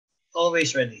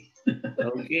always ready.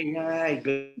 Okay, hi.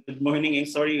 Good morning. I'm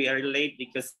sorry we are late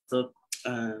because of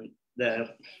the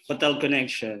hotel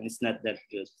connection is not that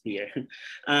good here.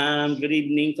 Good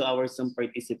evening to our some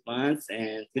participants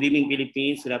and good evening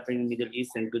Philippines, good afternoon Middle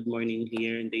East, and good morning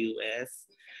here in the US.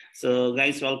 So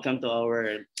guys, welcome to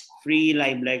our free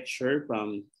live lecture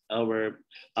from our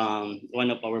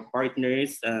one of our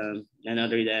partners, none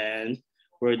other than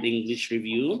World English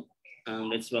Review.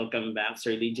 Let's welcome back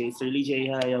Sir Lee J. Sir Lee J,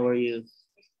 hi, how are you?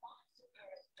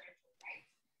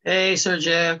 Hey, Sir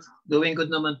Jeff. Doing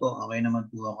good naman po. Okay naman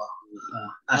po ako.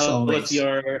 As How was always.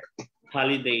 your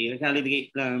holiday?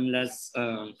 Last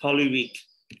Holy Week.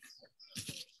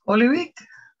 Holy Week?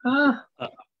 Uh,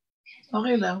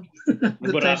 Okay lang.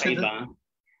 Good times Boracay with ba?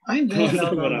 Ay, hindi. No, no,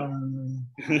 no, Boracay.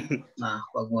 no, no.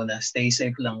 Wag muna. Stay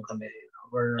safe lang kami.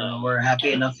 Oo. We're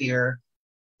happy enough here.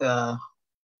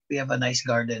 We have a nice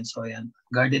garden. So, yan.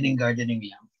 Gardening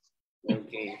lang.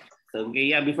 Okay. So,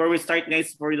 okay, yeah, before we start,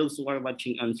 guys, for those who are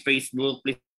watching on Facebook,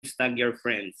 please tag your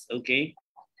friends, okay?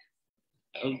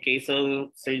 Okay, so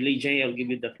Sir Lee J, I'll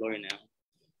give you the floor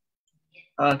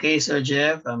now. Okay, Sir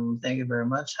Jeff. Thank you very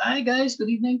much. Hi, guys. Good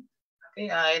evening.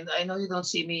 Okay, I know you don't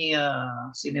see me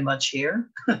much here.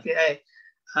 Okay,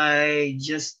 I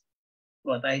just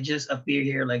appear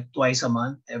here like twice a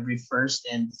month, every first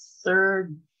and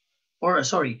third, or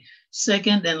sorry,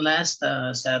 second and last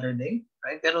Saturday,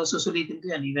 right? Pero susulitin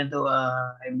ko yan, even though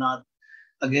I'm not,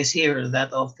 I guess, here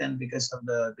that often because of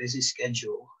the busy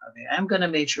schedule. Okay, I'm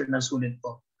gonna make sure na sulit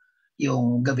po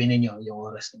yung gabi ninyo, yung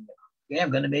oras ninyo. Okay,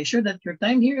 I'm gonna make sure that your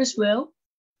time here is well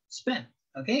spent.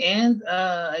 Okay, and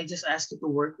I just ask you to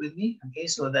work with me, okay,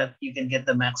 so that you can get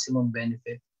the maximum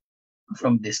benefit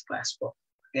from this class po.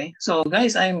 Okay, so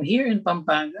guys, I'm here in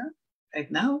Pampanga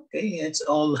right now. Okay, it's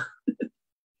all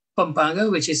Pampanga,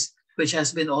 which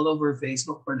has been all over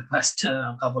Facebook for the past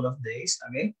couple of days.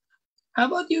 Okay,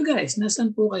 how about you guys?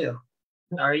 Nasaan po kayo?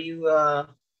 Are you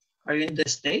in the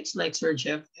States like Sir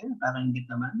Jeff there? Parang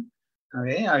git naman.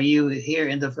 Okay, are you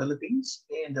here in the Philippines?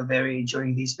 Okay,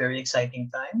 during these very exciting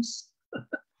times?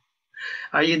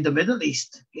 Are you in the Middle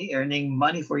East? Okay, earning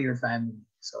money for your family.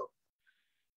 So,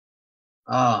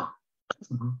 ah,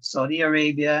 Saudi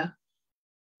Arabia,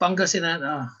 Pangasinan.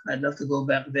 I'd love to go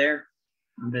back there.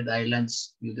 100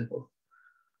 Islands, beautiful.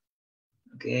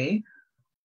 Okay,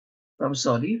 from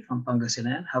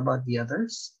Pangasinan. How about the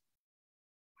others?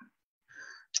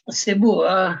 Cebu,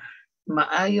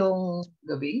 maayong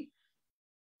gabi.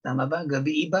 Tama ba?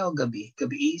 Gabi iba o gabi?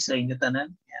 Gabi sa inyo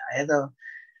tanan. Yeah, I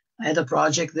had a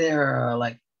project there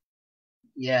like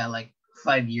 5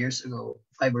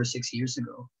 or 6 years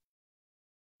ago.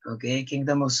 Okay,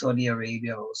 Kingdom of Saudi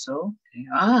Arabia also. Okay.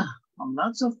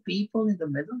 Lots of people in the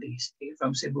Middle East. Okay,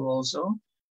 from Cebu also.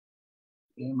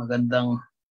 Okay, magandang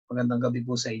gabi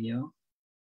po sa inyo.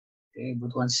 Okay,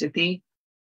 Butuan City.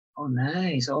 Oh,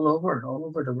 nice. All over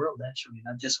the world, actually,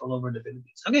 not just all over the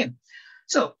Philippines. Okay,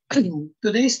 so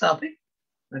today's topic,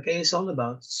 okay, is all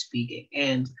about speaking.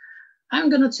 And I'm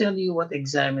going to tell you what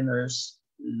examiners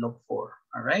look for.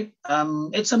 All right.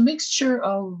 It's a mixture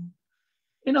of,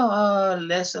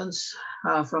 lessons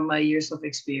from my years of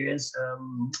experience.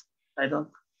 I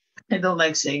don't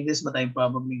like saying this, but I'm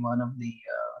probably one of the,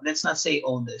 let's not say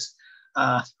oldest,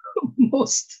 uh,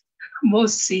 most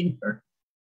senior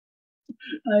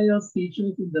IELTS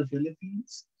teachers in the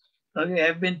Philippines. Okay,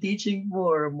 I've been teaching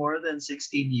for more than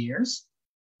 16 years.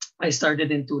 I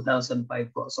started in 2005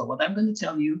 po. So what I'm going to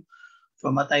tell you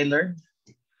from what I learned,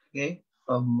 okay,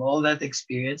 from all that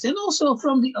experience, and also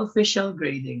from the official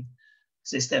grading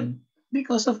system,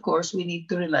 because of course we need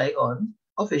to rely on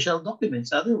official documents.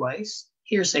 Otherwise,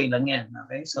 hearsay lang yan.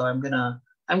 Okay, so I'm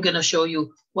gonna show you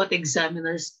what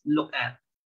examiners look at,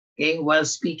 okay, while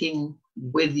speaking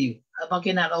with you. Habang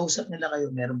kinakausap nila kayo,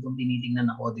 meron pong tinitingnan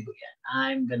na kodigo yan.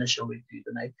 I'm gonna show it to you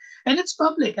tonight. And it's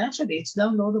public, actually. It's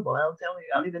downloadable.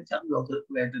 I'll even tell you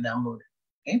where to download it.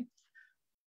 Okay?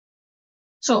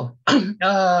 So,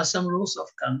 some rules of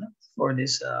conduct for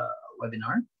this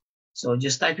webinar. So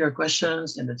just type your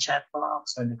questions in the chat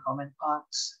box or in the comment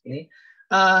box. Okay?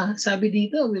 Sabi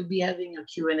dito, we'll be having a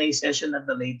Q&A session at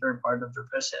the later part of the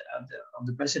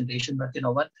presentation. But you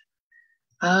know what?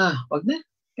 Wag na.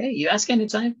 Okay, you ask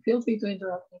anytime, feel free to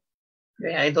interrupt me.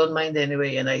 Okay, I don't mind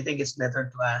anyway, and I think it's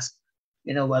better to ask,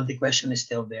 while the question is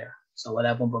still there. So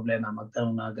wala pong problema,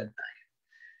 magtanong na agad tayo.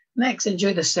 Next,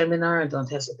 enjoy the seminar. Don't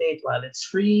hesitate while it's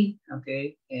free.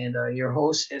 Okay, and your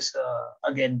host is,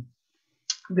 again,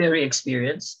 very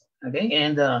experienced. Okay,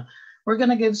 and we're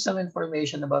gonna give some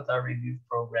information about our review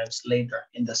programs later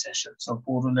in the session. So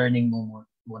puro learning mo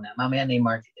muna. Mamaya na yung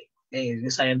marketing. Okay,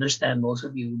 because I understand most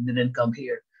of you didn't come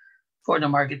here for the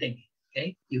marketing.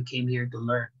 Okay, you came here to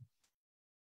learn.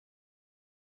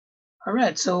 All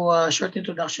right, so short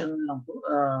introduction lang po,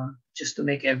 just to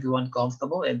make everyone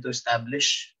comfortable and to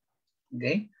establish.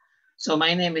 Okay, so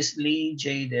my name is Lee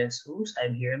J. Desus.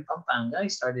 I'm here in Pampanga. I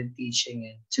started teaching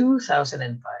in 2005.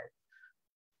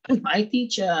 I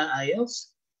teach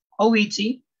Ielts,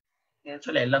 OET.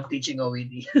 Actually, I love teaching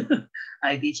OET.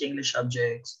 I teach English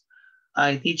subjects.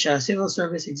 I teach civil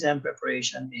service exam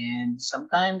preparation, and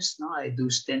sometimes no, I do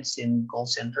stints in call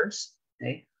centers.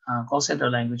 Okay, call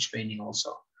center language training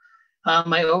also.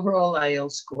 My overall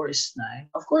IELTS score is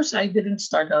 9. Of course, I didn't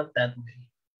start out that way.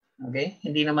 Okay?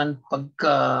 Hindi naman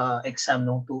pagka-exam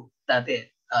nung dati,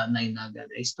 9 na agad.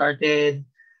 I started,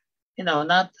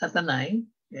 not at a 9.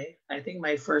 Okay? I think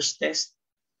my first test,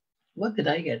 what did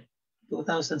I get?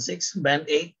 2006, band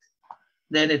 8.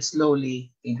 Then it slowly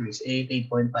increased, 8,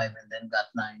 8.5, and then got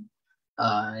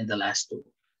 9 in the last two.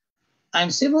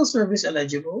 I'm civil service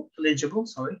eligible,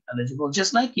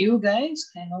 just like you guys.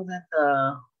 I know that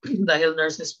dahil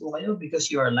nurses po kayo,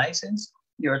 because you are licensed,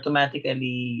 you're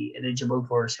automatically eligible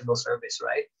for civil service,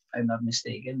 right? If I'm not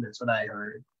mistaken, that's what I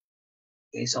heard.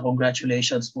 Okay, so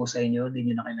congratulations po sa inyo, di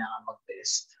nyo na kailangan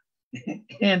mag-test.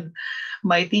 And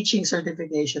my teaching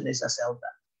certification is a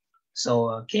CELTA.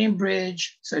 So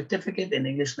Cambridge Certificate in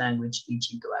English Language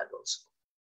Teaching to Adults.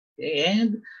 Okay,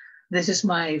 and this is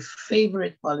my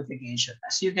favorite qualification.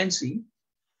 As you can see,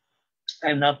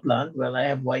 I'm not blonde. Well, I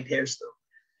have white hair still.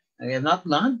 I am not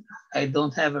blonde. I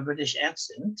don't have a British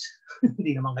accent.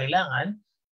 Hindi naman kailangan.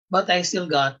 But I still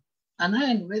got a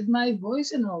 9 with my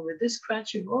voice and all, with this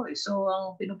scratchy voice. So,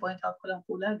 ang pinupoint out ko lang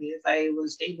po lagi, if I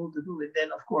was able to do it, then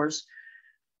of course,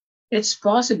 it's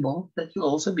possible that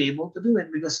you'll also be able to do it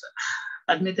because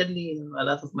admittedly, a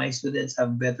lot of my students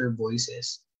have better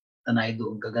voices than I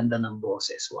do. Ang gaganda ng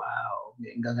boses. Wow.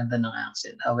 Ang gaganda ng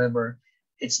accent. However,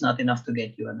 it's not enough to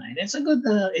get you a 9. It's a good,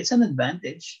 it's an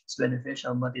advantage. It's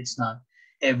beneficial, but it's not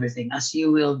everything, as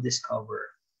you will discover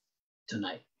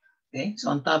tonight. Okay? So,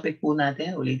 on topic po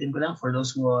natin, ulitin ko lang for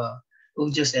those who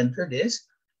just entered this.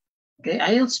 Okay,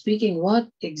 IELTS speaking, what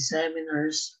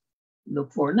examiners look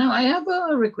for? Now, I have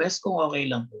a request kung okay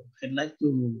lang po. I'd like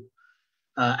to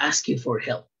ask you for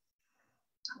help.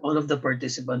 All of the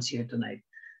participants here tonight.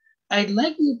 I'd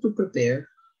like you to prepare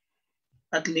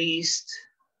at least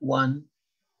one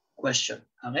question.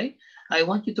 Okay? I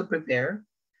want you to prepare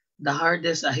the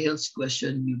hardest IELTS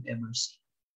question you've ever seen.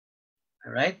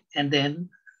 All right? And then,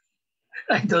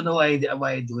 I don't know why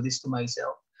I do this to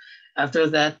myself. After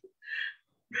that,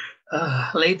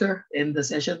 later in the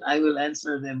session, I will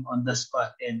answer them on the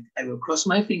spot, and I will cross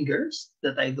my fingers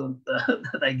that I don't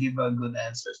that I give good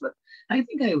answers. But I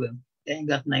think I will. I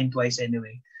got 9 twice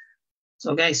anyway.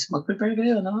 So guys, mag-prepare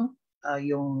kayo, no?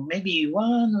 Yung maybe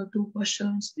one or two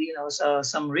questions, so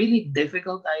some really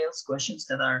difficult IELTS questions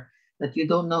that you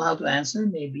don't know how to answer,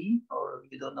 maybe, or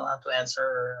you don't know how to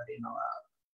answer,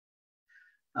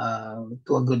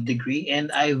 to a good degree,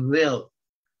 and I will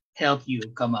help you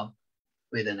come up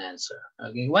with an answer.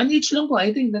 Okay, one each lang po.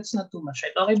 I think that's not too much,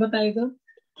 right? Okay ba tayo doon?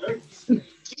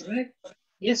 Alright.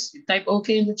 Yes, type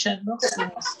okay in the chat box.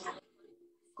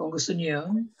 Kung gusto niyo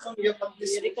yun.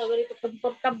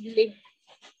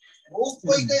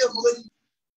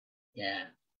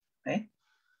 Yeah. Okay.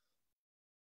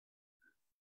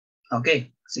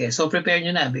 Okay. Sige, so prepare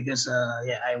nyo na because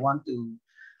I want to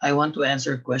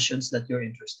answer questions that you're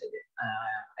interested in.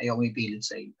 Ayaw may pilit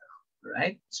sa inyo.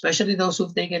 Right? Especially those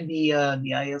who've taken the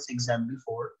IELTS exam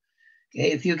before.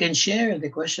 Okay, if you can share the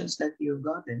questions that you've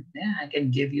gotten, yeah, I can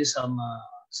give you some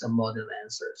model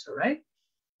answers. All right.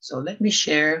 So let me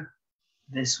share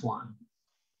this one.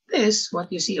 This,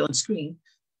 what you see on screen,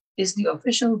 is the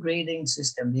official grading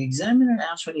system. The examiner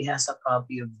actually has a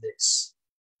copy of this,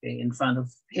 okay, in front of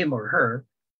him or her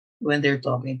when they're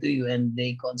talking to you, and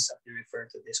they constantly refer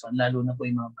to this one, lalo na po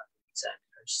yung mga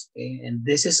examiners. Okay, and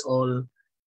this is all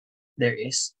there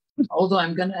is. Although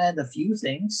I'm going to add a few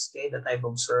things, okay, that I've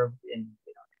observed in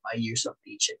my years of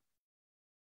teaching.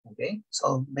 Okay,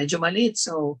 so medyo maliit.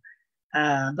 So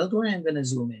don't worry, I'm going to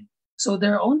zoom in. So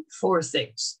there are only 4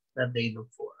 things that they look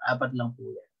for. Apat lang po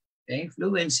yan. Okay,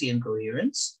 fluency and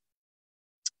coherence,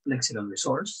 lexical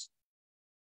resource,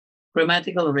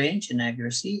 grammatical range and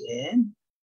accuracy, and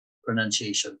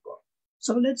pronunciation po.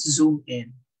 So let's zoom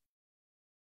in.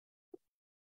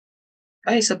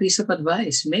 Guys, a piece of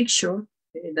advice, make sure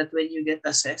that when you get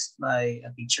assessed by a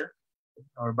teacher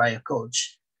or by a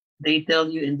coach, they tell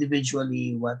you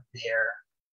individually what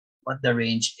the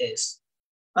range is.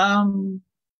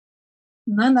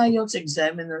 Non-IELTS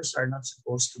examiners are not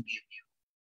supposed to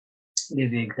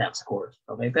give you exact scores.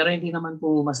 Okay? Pero hindi naman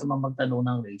po masamang magtanong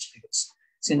ng range because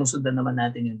sinusundan naman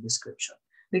natin yung description.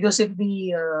 Because if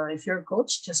your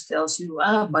coach just tells you,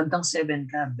 bandang 7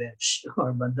 ka, bench,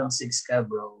 or bandang 6 ka,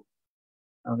 bro,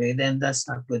 okay, then that's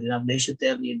not good enough. They should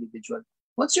tell the individual,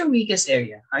 what's your weakest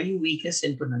area? Are you weakest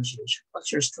in pronunciation?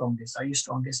 What's your strongest? Are you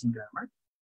strongest in grammar?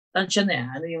 Tansya na yan.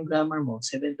 Ano yung grammar mo?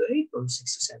 7 to 8 or 6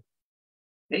 to 7?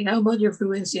 Okay, how about your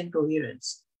fluency and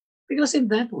coherence? Because in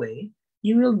that way,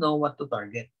 you will know what to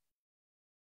target.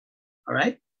 All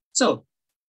right? So,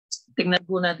 tingnan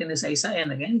po natin isa-isa.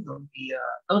 And again,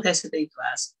 don't hesitate to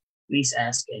ask. Please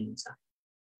ask anytime.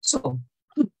 So,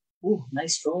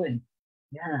 nice drawing.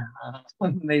 Yeah,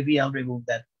 maybe I'll remove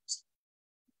that.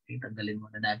 Tanggalin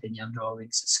muna natin yung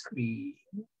drawing sa screen.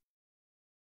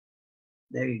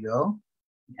 There you go.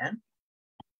 Yeah.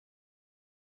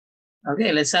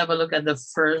 Okay, let's have a look at the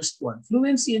first one.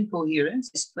 Fluency and coherence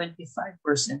is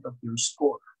 25% of your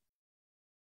score.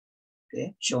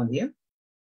 Okay, shown here.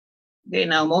 Okay,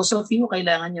 now most of you,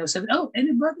 kailangan nyo sabi,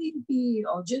 anybody in the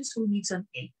audience who needs an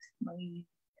 8? May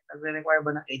nagre-require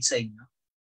ba ng 8 sa inyo?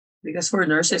 Because for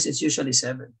nurses, it's usually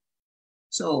 7.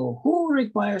 So, who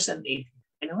requires an 8?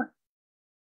 Anyone?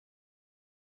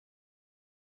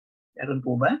 Meron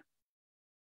po ba?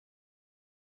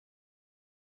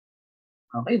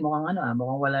 Okay, mukhang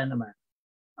wala naman.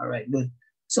 All right, good.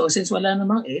 So, since wala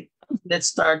namang 8, let's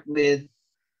start with,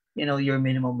 your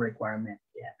minimum requirement.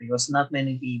 Yeah, because not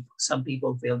many people, some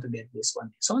people fail to get this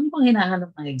one. So, ano pang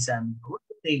hinahanap ng exam? What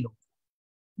do they look for?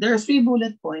 There are 3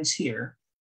 bullet points here.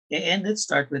 Okay, and let's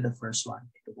start with the first one.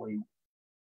 Ito po yun.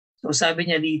 So,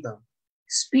 sabi niya dito,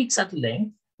 speaks at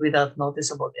length without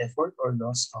noticeable effort or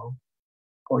loss of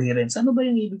coherence. Ano ba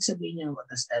yung ibig sabihin niya? What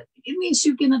does that mean? It means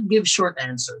you cannot give short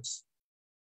answers.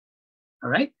 All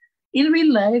right? In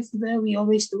real life, we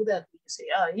always do that. We say,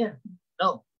 yeah,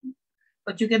 no.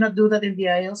 But you cannot do that in the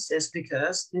Ielts just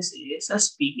because this is a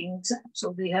speaking exam.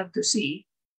 So they have to see,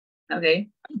 okay,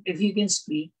 if you can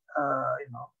speak,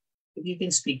 if you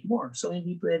can speak more. So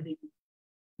hindi pwede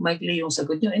maikli yung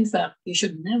sagot nyo. In fact, you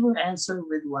should never answer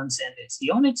with one sentence.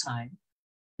 The only time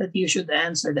that you should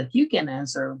answer, that you can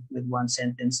answer with one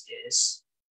sentence is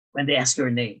when they ask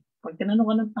your name. Pag tinanong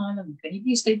ka ng pangalan, can you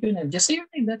please state your name? Just say your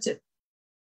name, that's it.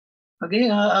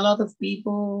 Okay, a lot of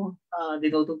people,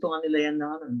 dinutugtungan nila yan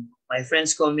na, my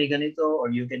friends call me ganito, or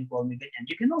you can call me ganyan.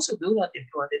 You can also do that if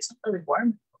you want. It's not a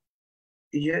requirement.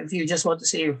 If you just want to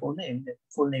say your full name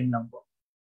lang po.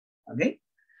 Okay?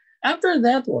 After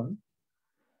that one,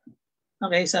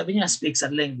 okay, sabi niya, speaks at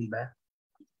length, di ba?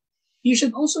 You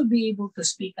should also be able to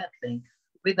speak at length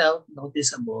without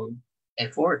noticeable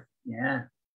effort.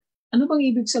 Yeah. Ano bang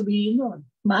ibig sabihin nun?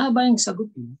 Mahaba yung sagot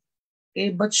mo. Okay,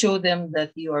 but show them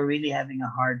that you are really having a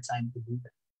hard time to do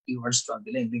that. You are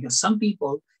struggling because some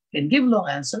people can give long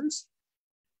answers,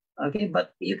 okay,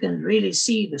 but you can really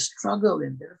see the struggle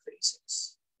in their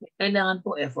faces. Kailangan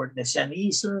po effortless yan.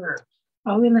 Sir,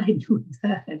 how will I do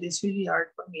that? It's really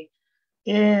hard for me.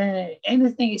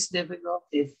 Anything is difficult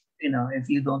if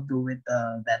you don't do it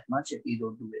that much, if you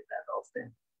don't do it that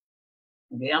often.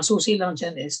 Okay, ang susi lang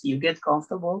dyan is you get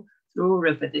comfortable through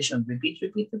repetition. Repeat.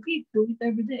 Do it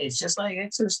every day. It's just like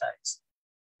exercise.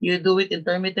 You do it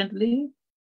intermittently,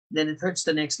 then it hurts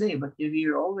the next day. But if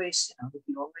you always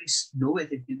do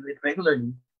it, if you do it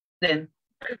regularly, then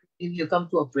you come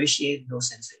to appreciate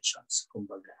those sensations.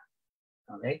 Kumbaga.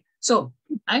 Okay? So,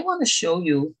 I want to show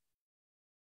you,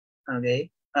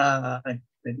 okay,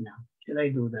 wait now. Should I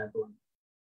do that one?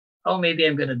 Oh, maybe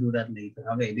I'm going to do that later.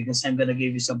 Okay, because I'm going to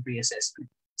give you some pre-assessment.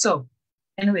 So,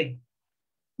 anyway,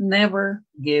 never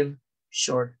give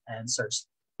short answers.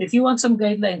 If you want some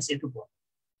guidelines, ito po.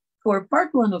 For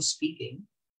part 1 of speaking,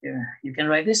 you can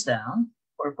write this down.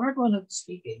 For part 1 of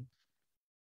speaking,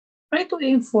 try to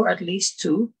aim for at least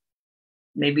 2,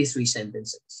 maybe 3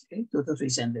 sentences. Okay, 2 to 3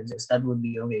 sentences. That would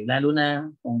be okay. Lalo na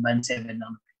kung band 7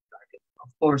 lang. Of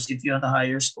course, if you have a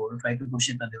higher score, try to push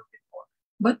it a little bit more.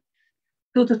 But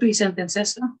 2 to 3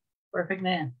 sentences, perfect na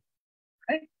yan.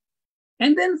 Okay?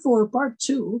 And then for part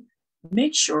 2,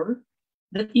 make sure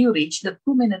that you reach the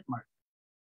 2-minute mark.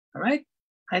 All right?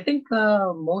 I think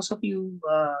most of you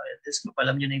this group,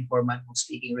 alam nyo na yung format of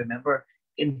speaking. Remember,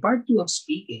 in part 2 of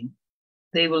speaking,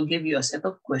 they will give you a set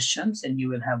of questions and you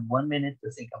will have 1 minute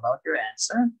to think about your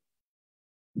answer.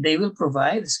 They will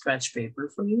provide a scratch paper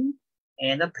for you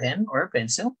and a pen or a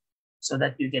pencil so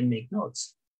that you can make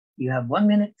notes. You have 1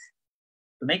 minute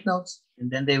to make notes, and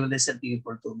then they will listen to you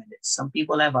for 2 minutes. Some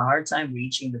people have a hard time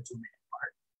reaching the 2-minute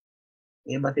mark.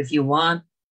 Okay, but if you want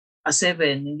a 7,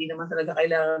 hindi naman talaga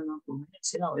kailangan ng 2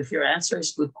 minutes. If your answer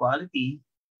is good quality,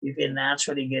 you can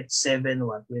actually get 7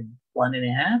 with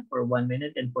 1.5 or 1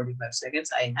 minute and 45 seconds.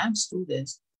 I have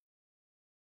students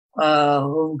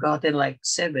who've gotten like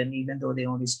 7, even though they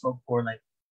only spoke for like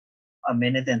a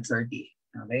minute and 30.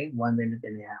 Okay, 1 minute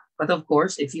and a half. But of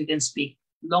course, if you can speak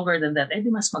longer than that,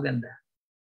 edi mas maganda.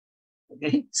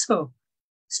 Okay, so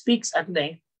speaks at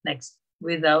length next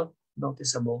without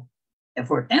noticeable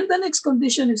effort. And the next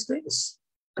condition is this: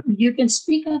 you can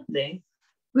speak at length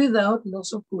without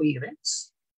loss of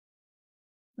coherence.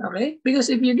 Okay, because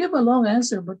if you give a long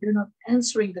answer but you're not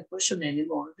answering the question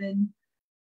anymore, then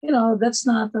that's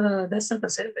not a 7.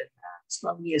 It's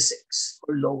probably a 6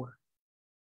 or lower.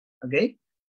 Okay.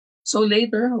 So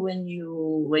later, when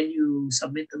you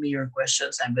submit to me your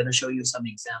questions, I'm gonna show you some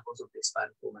examples of this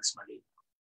para po mas malinaw.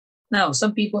 Now,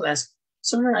 some people ask,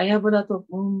 "Sir, I have a lot of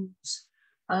rooms.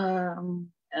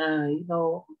 Um, uh, you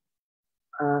know,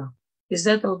 uh, is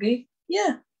that okay?"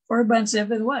 Yeah, for band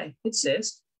 7, why? It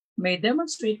says may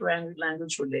demonstrate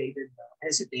language-related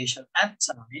hesitation at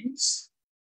times,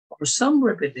 or some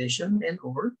repetition and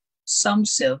or some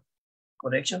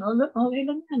self-correction. Okay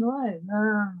lang yan, why?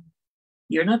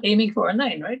 You're not aiming for a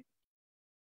 9, right?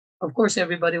 Of course,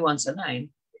 everybody wants a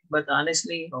 9, but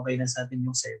honestly, okay na sa atin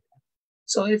yung 7.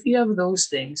 So if you have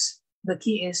those things, the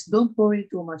key is don't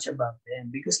worry too much about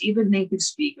them because even native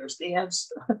speakers, they have,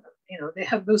 they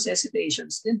have those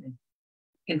hesitations.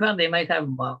 In fact, they might have,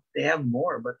 they have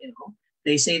more, but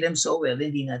they say them so well,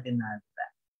 hindi natin na.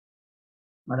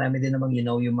 Marami din namang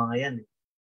yung mga yan.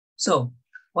 So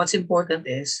what's important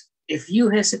is if you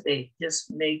hesitate, just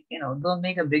don't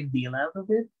make a big deal out of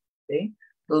it. Okay,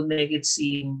 don't make it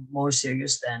seem more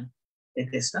serious than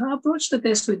it is. Now approach the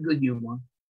test with good humor.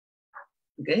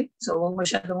 Okay? So huwag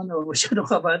masyadong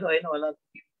kabado. I know a lot of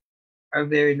people are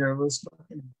very nervous, but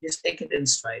just take it in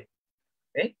stride.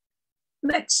 Okay?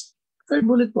 Next, third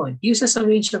bullet point. Uses a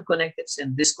range of connectives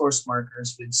and discourse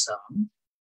markers with some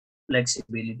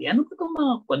flexibility. Ano ba itong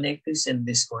mga connectives and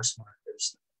discourse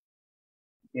markers?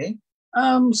 Okay?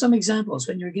 Some examples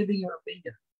when you're giving your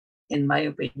opinion. In my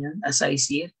opinion, as I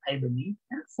see it, I believe.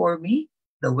 For me,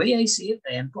 the way I see it,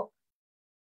 ayan po.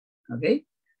 Okay?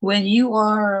 When you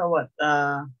are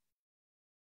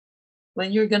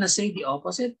when you're gonna say the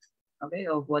opposite, okay,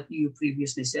 of what you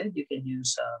previously said, you can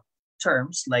use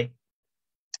terms like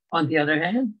on the other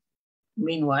hand,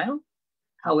 meanwhile,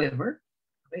 however.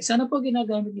 Okay, sana po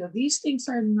ginagamit nyo. These things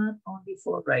are not only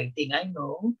for writing. I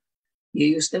know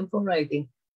you use them for writing,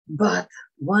 but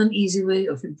one easy way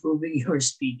of improving your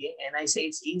speaking, and I say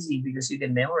it's easy because you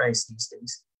can memorize these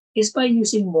things, is by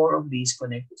using more of these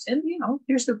connectives. And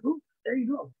here's the proof. There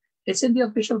you go. It's in the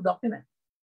official document.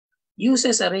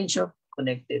 Uses a range of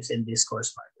connectives and discourse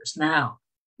markers. Now,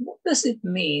 what does it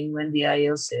mean when the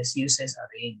Ielts says uses a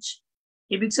range?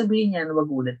 Ibig sabihin yan, wag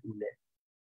ulit-ulit.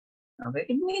 Okay?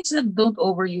 It means that don't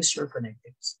overuse your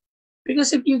connectives.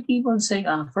 Because if you keep on saying,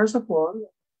 first of all,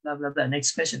 blah, blah, blah,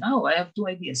 next question, I have 2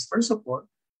 ideas. First of all,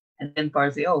 and then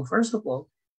part 3, first of all,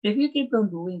 if you keep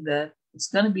on doing that, it's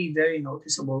going to be very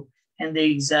noticeable. And the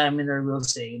examiner will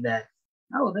say that,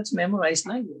 that's memorized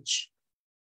language.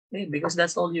 Okay, because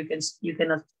that's all you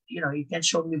cannot, you can't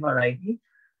show me variety.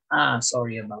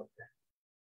 Sorry about that.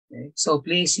 Okay, so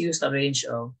please use a range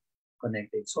of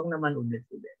connectives. Huwag naman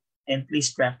ulit-ulit. And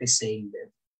please practice saying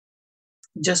them.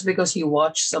 Just because you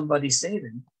watch somebody say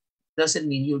them doesn't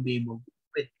mean you'll be able to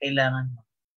do it. Kailangan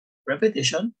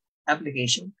repetition,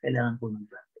 application, kailangan po ng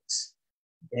practice.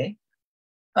 Okay?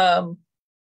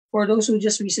 For those who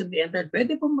just recently entered,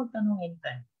 pwede po magtanong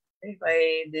anytime.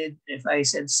 If I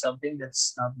said something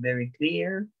that's not very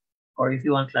clear, or if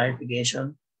you want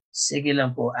clarification, sige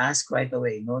lang po, ask right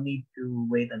away. No need to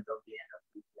wait until the end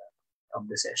of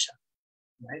the session.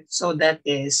 Right? So that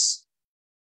is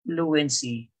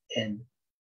fluency and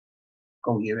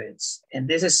coherence. And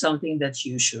this is something that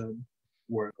you should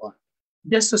work on.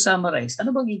 Just to summarize,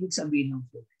 ano bang ibig sabihin ng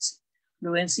fluency?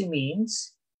 Fluency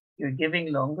means you're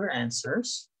giving longer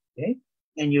answers, okay?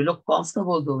 And you look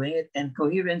comfortable doing it. And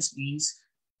coherence means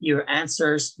your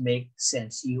answers make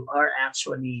sense. You are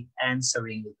actually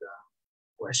answering the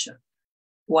question.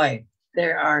 Why?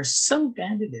 There are some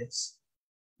candidates,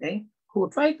 okay, who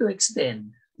try to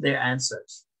extend their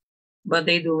answers, but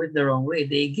they do it the wrong way.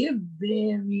 They give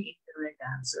very incorrect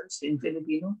answers. In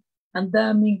Filipino, ang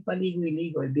daming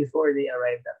paligoy-ligoy before they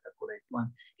arrive at the correct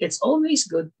one. It's always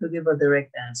good to give a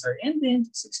direct answer and then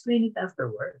just explain it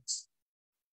afterwards.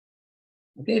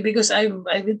 Okay, because I've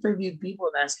interviewed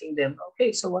people asking them,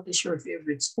 okay, so what is your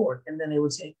favorite sport? And then they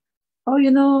would say,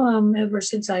 ever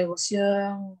since I was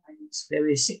young, I was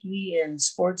very sickly and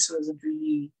sports wasn't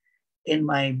really in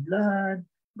my blood.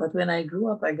 But when I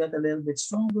grew up, I got a little bit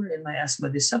stronger and my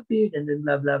asthma disappeared and then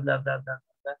blah, blah, blah, blah, blah,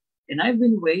 blah. And I've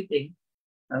been waiting,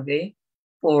 okay,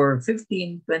 for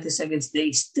 15, 20 seconds,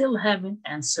 they still haven't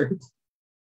answered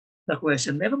the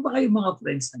question. Meron ba kayong mga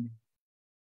friends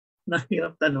na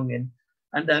hirap tanungin?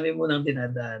 Ang dami mo nang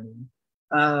dinadaanan.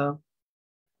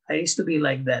 I used to be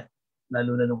like that,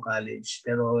 lalo na nung college.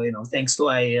 Pero, thanks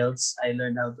to Ielts, I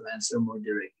learned how to answer more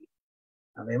directly.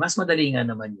 Okay, mas madali nga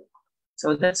naman yun.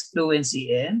 So that's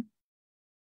fluency and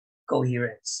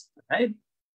coherence. Right?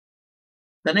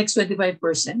 The next 25%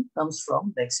 comes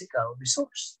from lexical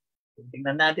resource.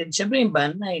 Tingnan natin, syempre yung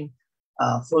band 9,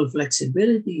 full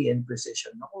flexibility and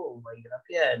precision. Oh, mahirap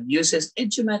yan. Uses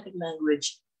idiomatic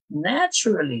language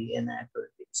naturally and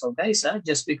accurately. So guys,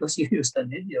 just because you used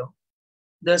an idiom,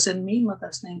 doesn't mean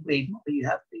mataas na yung grade mo. You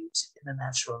have to use it in a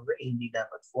natural way, hindi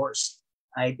dapat forced.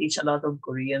 I teach a lot of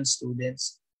Korean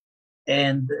students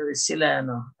and sila,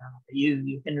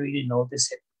 you can really notice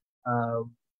it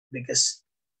because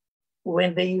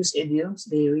when they use idioms,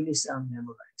 they really sound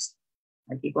memorized.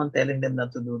 I keep on telling them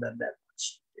not to do that much.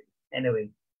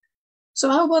 Anyway, so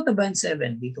how about the band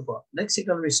 7? Dito po,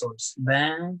 lexical resource.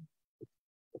 Band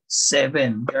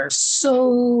 7. There are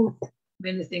so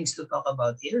many things to talk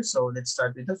about here. So let's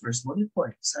start with the first bullet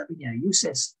point. Sabi niya,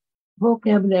 uses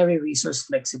vocabulary resource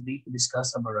flexibly to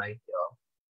discuss a variety of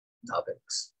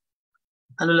topics.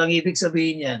 Ano lang ibig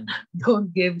sabihin yan?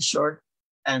 Don't give short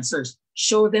answers.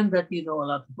 Show them that you know a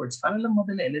lot of words. Para lang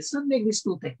madali. Let's not make this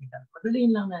too technical.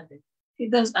 Madaliin lang natin.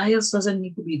 IELTS doesn't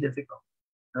need to be difficult.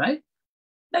 Right?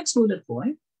 Next bullet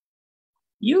point.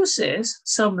 Uses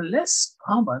some less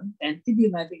common and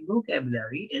idiomatic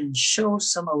vocabulary and shows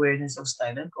some awareness of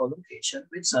style and collocation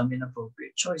with some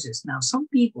inappropriate choices. Now, some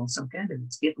people, some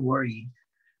candidates get worried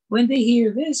when they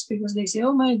hear this because they say,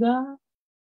 oh my God,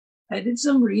 I did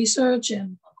some research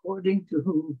and according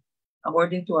to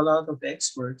a lot of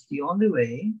experts, the only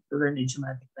way to learn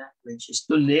idiomatic language is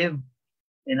to live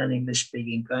in an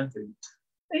English-speaking country.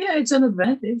 Yeah, it's an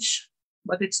advantage,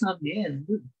 but it's not the end.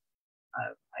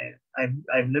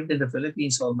 I've lived in the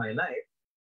Philippines all my life.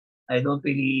 I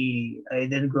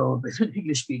didn't grow up in an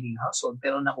English-speaking household,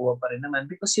 pero nakuha pa rin naman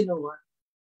because you know what?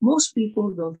 Most people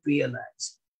don't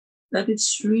realize that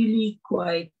it's really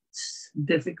quite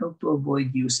difficult to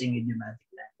avoid using idiomatic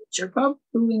language. You're probably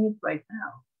doing it right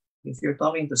now if you're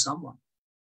talking to someone.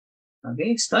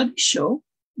 Okay, studies show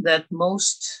that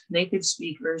most native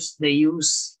speakers, they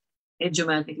use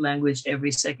idiomatic language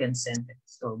every second sentence.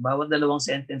 So, bawat dalawang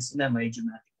sentence nila may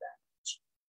idiomatic language.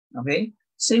 Okay?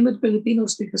 Same with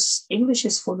Filipinos because English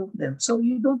is full of them. So,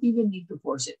 you don't even need to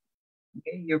force it.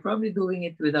 Okay? You're probably doing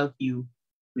it without you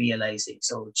realizing.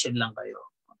 So, chill lang kayo.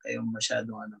 Huwag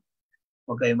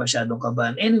kayong masyadong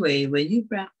kabahan. Anyway, when you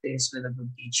practice with a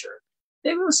good teacher,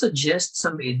 they will suggest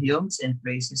some idioms and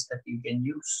phrases that you can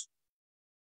use.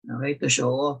 Okay? To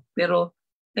show off. Pero,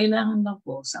 kailangan lang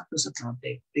po sakto sa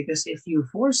topic because if you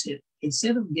force it,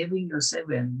 instead of giving you a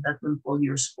 7, that will pull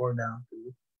your score down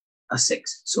to a 6.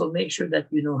 So make sure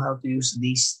that you know how to use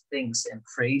these things and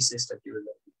phrases that you're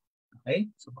learning. Okay?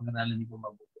 So pag-aralan niyo po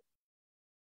mabuti.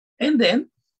 And then,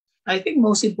 I think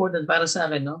most important para sa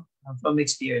akin, from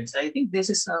experience, I think this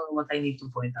is what I need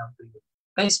to point out to you.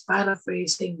 Guys,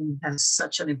 paraphrasing has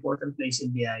such an important place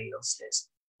in the IELTS test.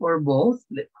 For both,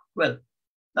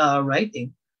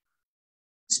 writing,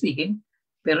 speaking,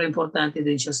 pero importante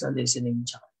din siya sa listening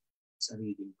tsaka sa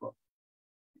reading po.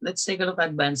 Let's take a look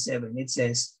at Band 7. It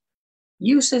says,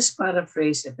 uses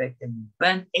paraphrase effectively.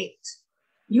 Band 8,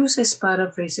 uses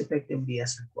paraphrase effectively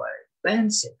as required.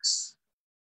 Band 6,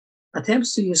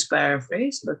 attempts to use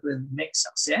paraphrase but with mixed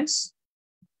success.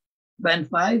 Band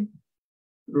 5,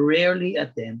 rarely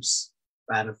attempts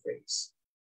paraphrase.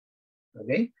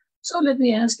 Okay? So let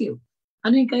me ask you,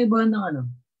 ano yung kaibahan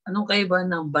ng Anong kaibahan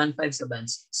ng Band 5 sa Band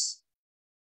 6?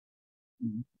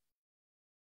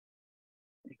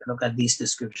 Take a look at these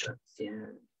descriptions.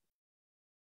 Yeah.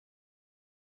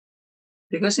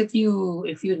 Because if you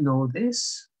know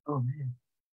this, oh man,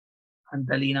 ang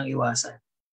dali nang iwasan.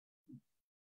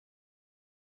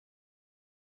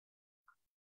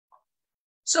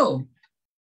 So,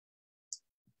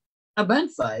 a Band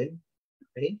 5,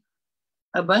 okay?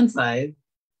 A Band 5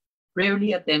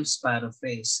 rarely attempts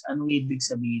paraphrase. Anong ibig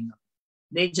sabihin?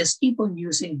 They just keep on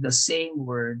using the same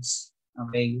words,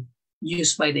 okay,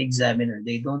 used by the examiner.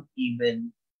 They don't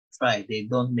even try.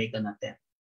 They don't make an attempt.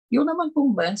 Yung naman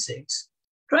pong Band 6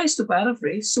 tries to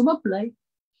paraphrase, sumapply,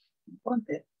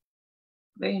 konti.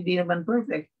 Okay, hindi naman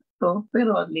perfect. So,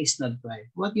 pero at least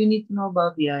nag-try. What you need to know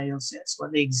about the IELTS test,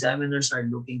 what the examiners are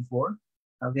looking for,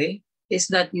 okay, is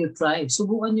that you try.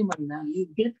 Subukan nyo man lang. You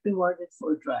get rewarded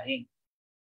for trying.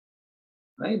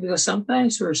 Right? Because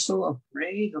sometimes we're so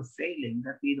afraid of failing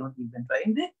that we don't even try.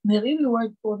 Hindi,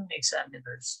 nire-reward po ng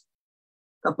examiners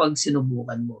kapag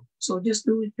sinubukan mo. So just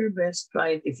do it your best,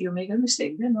 try it. If you make a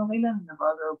mistake, then okay lang, have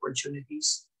other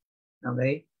opportunities.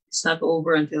 Okay? It's not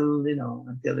over until,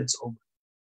 until it's over.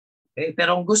 Okay?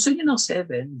 Pero kung gusto niyo ng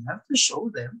 7, you have to show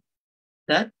them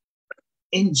that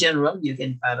in general, you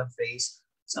can paraphrase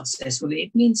successfully.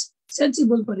 It means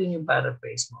sensible pa rin yung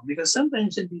paraphrase mo. Because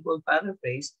sometimes when people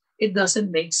paraphrase, it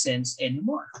doesn't make sense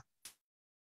anymore.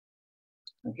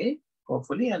 Okay?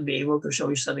 Hopefully, I'll be able to show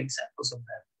you some examples of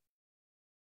that.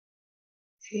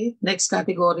 Okay? Next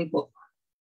category po.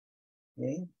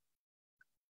 Okay?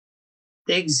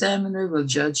 The examiner will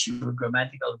judge your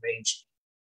grammatical range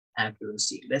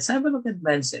accuracy. Let's have a look at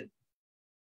Benson.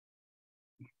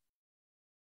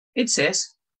 It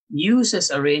says,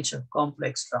 uses a range of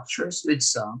complex structures with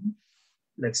some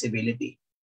flexibility.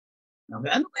 Okay,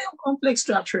 ano ba yung complex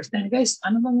structures na guys?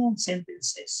 Ano ba yung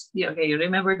sentences? Okay, you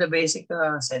remember the basic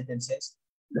sentences?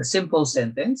 The simple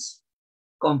sentence,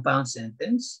 compound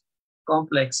sentence,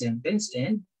 complex sentence,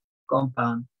 and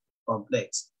compound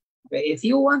complex. Okay, if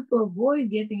you want to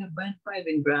avoid getting a band 5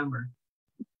 in grammar,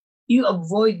 you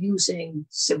avoid using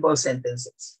simple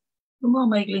sentences. Yung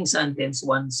mga maikling sentence,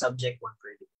 one subject, one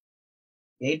predicate.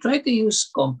 Okay, try to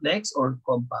use complex or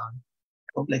compound.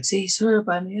 Complex, say, sir,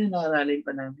 paano yan? Naaralin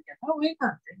pa namin yan. Okay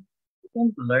natin. You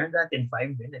can learn that in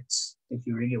 5 minutes if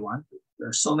you really want to. There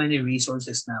are so many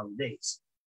resources nowadays.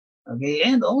 Okay,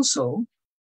 and also,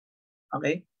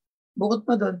 okay, bukod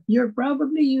pa doon, you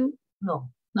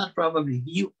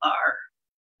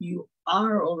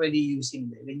are already using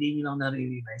them. Hindi nyo lang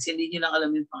nare-realize. Hindi nyo lang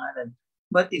alam yung pangalan.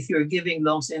 But if you're giving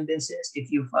long sentences,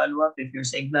 if you follow up, if you're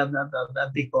saying blah, blah, blah,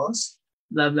 blah, because,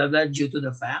 blah, blah, blah, due to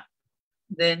the fact,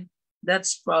 then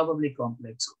that's probably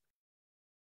complex.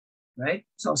 Right?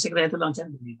 So, sekreto lang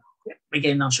dyan.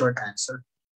 Bigay ng short answer.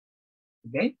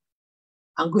 Okay?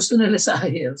 Ang gusto nila sa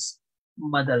Ielts,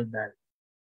 madaldal.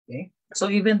 Okay?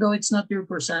 So, even though it's not your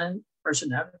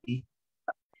personality,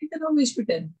 you can always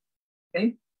pretend.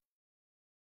 Okay?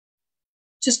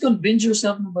 Just convince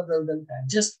yourself na madaldal ka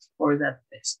just for that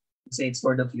test. Say it's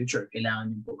for the future.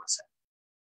 Kailangan yung pumasa.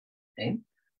 Okay?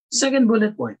 Second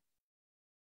bullet point.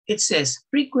 It says,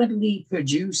 frequently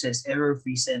produces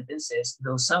error-free sentences,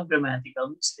 though some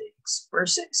grammatical mistakes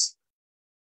persist.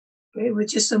 Okay,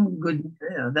 which is some good,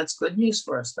 that's good news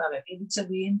for us. Bakit? Ibig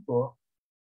sabihin po,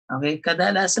 okay,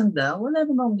 kadalasan daw, wala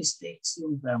namang mistakes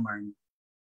yung grammar niyo.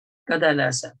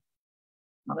 Kadalasan.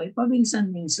 Okay,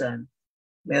 paminsan-minsan,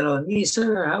 meron, hey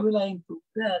sir, how will I improve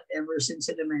that? Ever since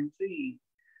elementary,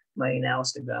 may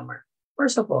inaos the grammar.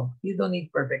 First of all, you don't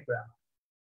need perfect grammar.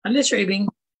 Unless you're aiming.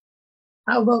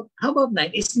 How about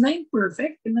 9? Is 9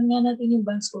 perfect? Tingnan nga natin yung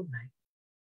band score 9.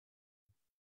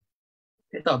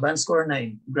 Ito, band score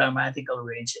 9, grammatical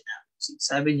range analysis.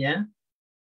 Sabi niya,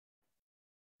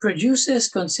 produces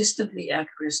consistently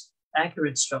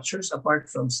accurate structures apart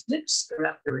from slips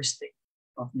characteristic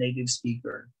of native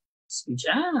speaker speech.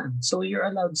 So you're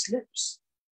allowed slips.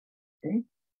 Okay?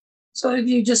 So if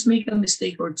you just make a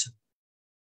mistake or two,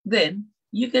 then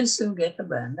you can still get a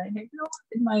band 9.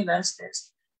 In my last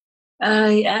test,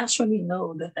 I actually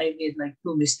know that I made like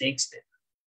 2 mistakes there.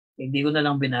 Hindi ko na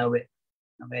lang binawi.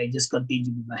 Okay, I just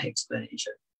continued with my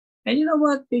explanation. And you know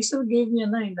what? They still gave me a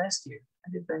 9 last year,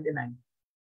 129.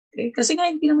 Okay, kasi nga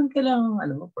hindi naman kailangan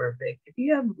perfect. If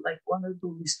you have like 1 or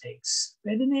 2 mistakes,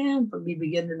 pwede na yan.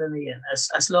 Pagbibigyan nila na yan.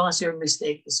 As long as your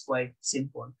mistake is quite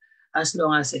simple. As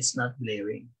long as it's not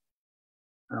glaring.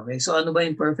 Okay, so ano ba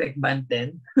yung perfect band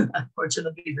 10?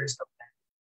 Unfortunately, there's no band.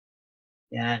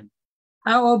 Yan.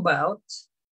 How about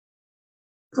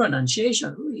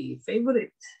pronunciation? Uy,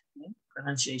 favorite. Okay?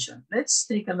 Pronunciation. Let's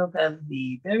take a look at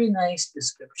the very nice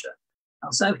description.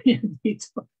 Ang sabi niya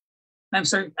dito, I'm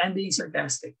being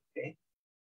sarcastic. Okay?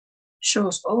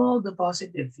 Shows all the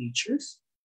positive features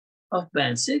of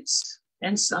band 6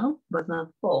 and some, but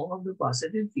not all, of the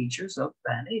positive features of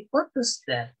band 8. What does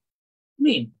that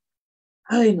mean?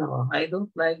 I know, I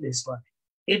don't like this one.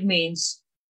 It means,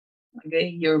 okay,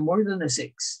 you're more than a 6.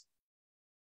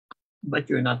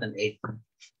 But you're not an 8.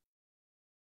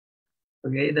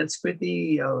 Okay, that's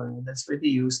pretty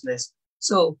useless.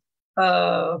 So,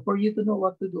 for you to know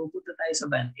what to do, punta tayo sa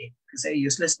band 8. Kasi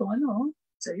useless tong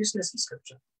it's a useless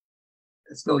description.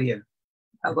 Let's go here.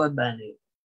 How about band 8?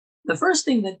 The first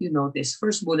thing that you notice,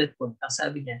 first bullet point, ang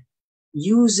sabi niya,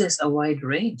 uses a wide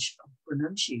range of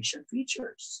pronunciation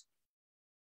features.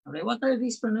 Okay, what are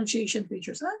these pronunciation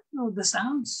features? The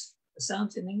sounds. The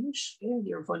sounds in English. Yeah,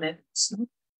 your phonetics. No?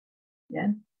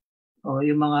 Yan. O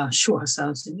yung mga schwa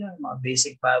sounds ninyo, yung mga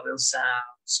basic vowel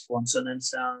sounds, consonant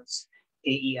sounds,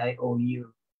 A, E, I, O,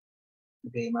 U.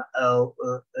 Okay,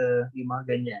 yung mga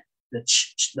ganyan. The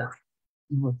ch, the.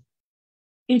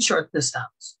 In short, the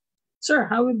sounds. Sir,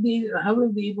 how will be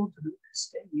able to do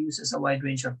this? It uses a wide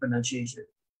range of pronunciation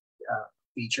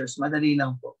features. Madali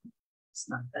lang po. It's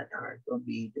not that hard. Don't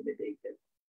be intimidated.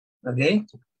 Okay?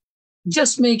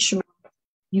 Just make sure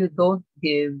you don't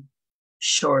give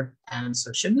short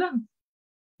answers. Yun lang.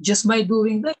 Just by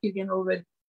doing that, you can already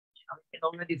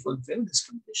fulfill this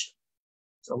condition.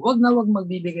 So wag na wag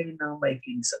magbibigay ng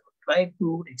maikling sagot. Try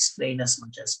to explain as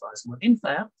much as possible. In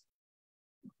fact,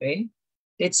 okay,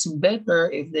 it's better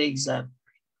if the exam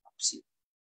helps you.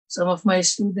 Some of my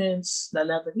students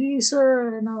lalapit, hey,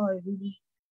 sir, no,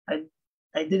 I,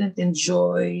 I didn't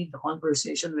enjoy the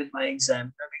conversation with my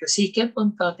examiner because he kept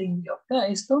on cutting me off.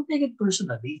 Guys, don't take it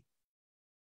personally.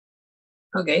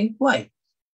 Okay, why?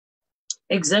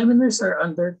 Examiners are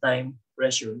under time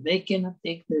pressure. They cannot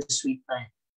take their sweet time.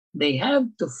 They have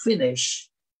to finish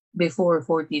before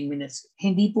 14 minutes.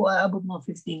 Hindi po aabot ng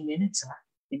 15 minutes. Ha?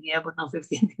 Hindi aabot ng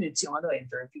 15 minutes yung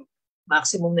interview.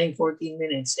 Maximum na yung 14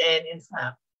 minutes. And in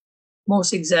fact,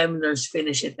 most examiners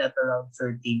finish it at around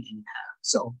 13 and a half.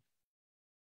 So,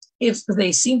 if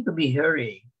they seem to be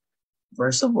hurrying,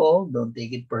 first of all, don't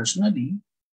take it personally.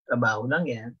 Trabaho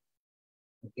lang yan.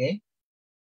 Okay?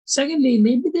 Secondly,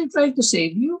 maybe they're trying to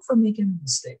save you from making a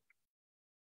mistake.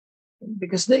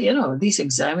 Because these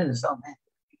examiners, oh man,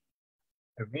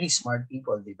 they're really smart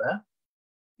people, di ba?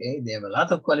 Okay, they have a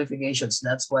lot of qualifications.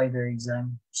 That's why they're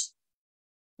examiners.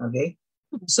 Okay,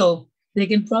 so they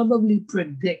can probably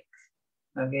predict,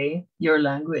 okay, your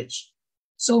language.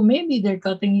 So maybe they're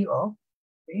cutting you off,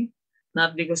 okay,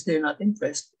 not because they're not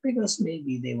impressed, because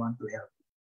maybe they want to help.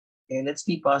 Okay, let's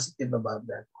be positive about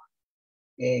that one.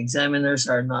 Okay, examiners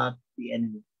are not the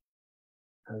enemy.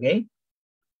 Okay,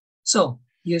 so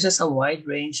uses a wide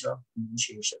range of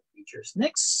pronunciation features.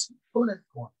 Next bullet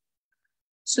point.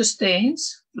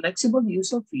 Sustains flexible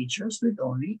use of features with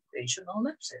only occasional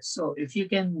lapses. So if you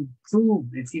can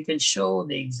show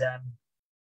the exam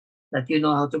that you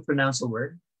know how to pronounce a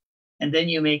word, and then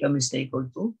you make a mistake or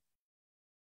two,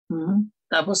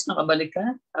 tapos nakabalik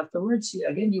ka afterwards,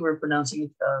 again, you were pronouncing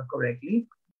it correctly,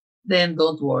 then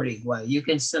don't worry. Why? You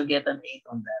can still get an 8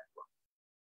 on that one.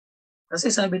 Kasi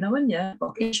sabi naman niya,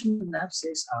 occasional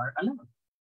lapses are allowed.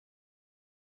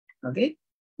 Okay?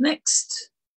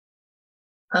 Next.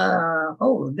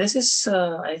 This is,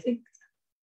 I think,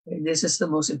 this is the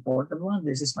most important one.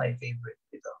 This is my favorite.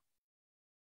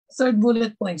 Third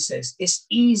bullet point says, it's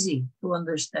easy to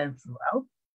understand throughout,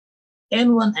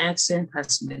 and one accent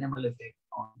has minimal effect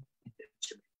on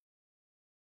intelligibility.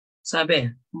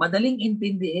 Sabi, madaling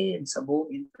intindihin sa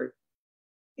buong interview.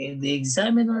 And the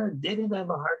examiner didn't have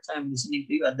a hard time listening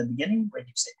to you at the beginning when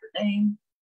you said your name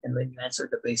and when you answered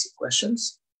the basic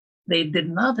questions. They did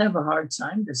not have a hard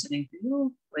time listening to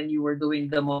you when you were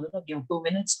doing the monologue, yung 2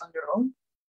 minutes on your own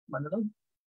monologue.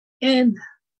 And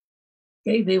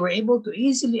they were able to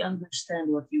easily understand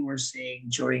what you were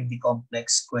saying during the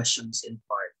complex questions in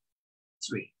part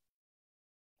 3.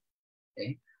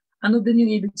 Okay? Ano din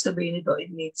yung ibig sabihin nito? It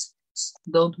means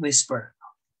don't whisper.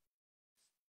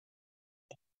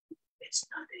 It's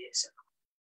not easy.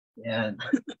 Yan.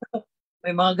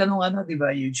 May mga ganong di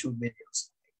ba, YouTube videos.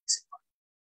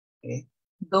 Okay?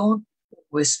 Don't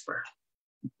whisper.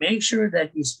 Make sure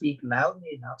that you speak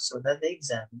loudly enough so that the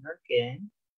examiner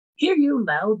can hear you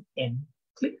loud and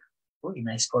clear. Oh,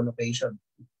 nice collocation.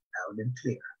 Loud and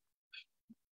clear.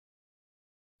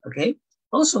 Okay?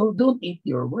 Also, don't eat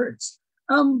your words.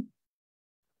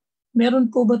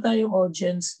 Meron po ba tayong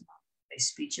audience may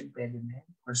speech impediment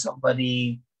or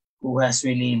somebody who has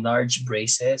really large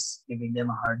braces, giving them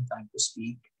a hard time to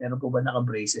speak? Meron po ba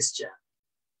naka-braces dyan?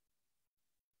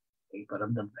 Okay,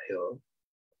 paramdam kayo.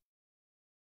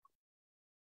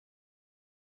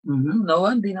 No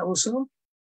one? Di na uso?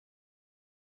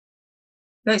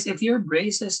 Guys, if your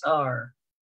braces are,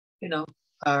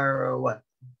 are what?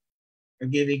 Are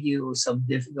giving you some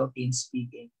difficulty in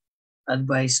speaking,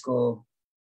 advice ko,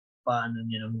 paano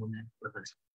nyo na muna.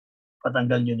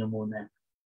 Patanggal nyo na muna.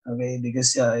 Okay?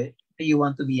 Because you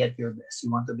want to be at your best.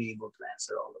 You want to be able to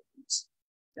answer all of these.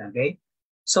 Okay?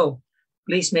 So,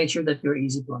 please make sure that you're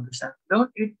easy to understand.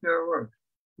 Don't eat your word.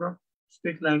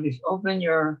 Speak like this.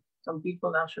 Some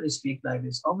people actually speak like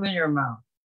this. Open your mouth.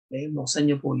 Okay? Buksan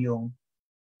nyo po yung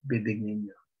bibig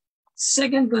ninyo.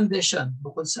 Second condition,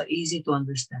 bukod sa easy to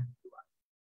understand,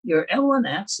 your L1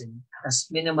 accent has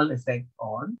minimal effect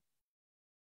on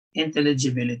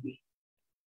intelligibility.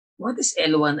 What is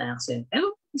L1 accent?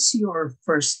 L1 is your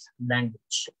first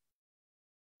language.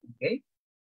 Okay?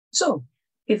 So,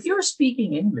 if you're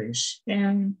speaking English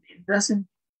and it doesn't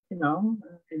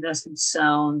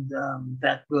sound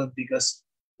that good because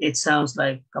it sounds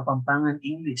like Kapampangan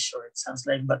English, or it sounds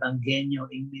like Batangueño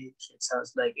English, it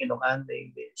sounds like Ilocano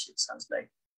English, it sounds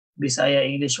like Bisaya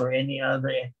English, or any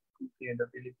other ethnic group here in the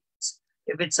Philippines.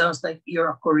 If it sounds like you're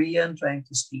a Korean trying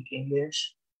to speak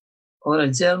English, or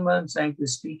a German trying to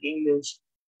speak English,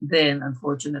 then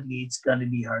unfortunately it's gonna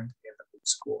be hard to get a good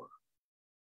score.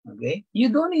 Okay? You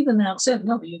don't need an accent.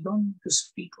 No, you don't need to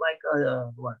speak like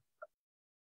a what?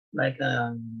 Like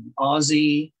an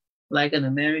Aussie, like an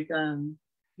American.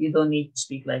 You don't need to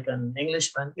speak like an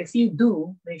Englishman. If you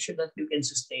do, make sure that you can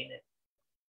sustain it.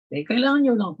 Okay? Kailangan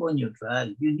nyo lang po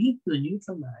neutral. You need to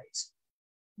neutralize.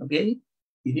 Okay?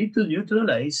 You need to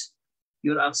neutralize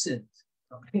your accent.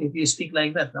 Okay? If you speak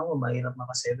like that, no, mahirap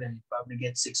maka-7. You probably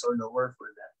get 6 or lower for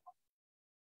that.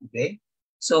 Okay?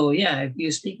 So yeah, if you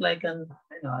speak like a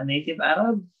native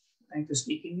Arab, trying to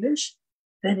speak English,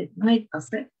 then it might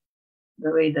affect the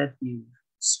way that you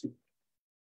speak.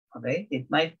 Okay? It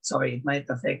might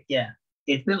affect, yeah.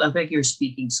 It will affect your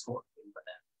speaking score.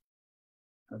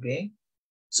 Okay?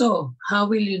 So, how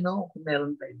will you know kung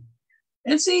meron kayo?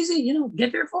 It's easy,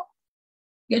 get your phone.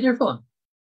 Get your phone.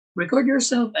 Record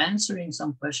yourself answering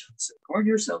some questions. Record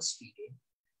yourself speaking.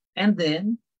 And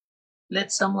then,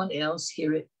 let someone else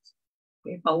hear it.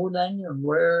 Okay, pahulan yun.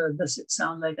 Where does it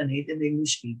sound like a native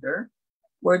English speaker?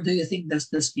 Where do you think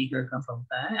does the speaker come from?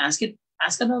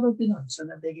 Ask another Pinoy so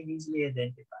that they can easily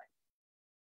identify.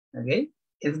 Okay?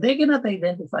 If they cannot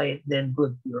identify it, then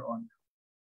good, you're on.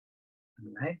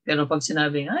 Okay? Pero pag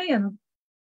sinabing,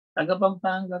 taga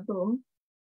Pampanga to.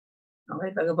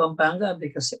 Okay, taga Pampanga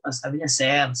because sabi niya,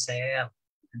 sir.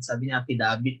 And sabi niya,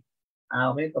 Pidabit.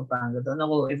 Okay, Pampanga to.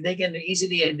 Naku, if they can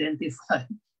easily identify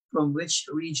from which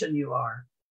region you are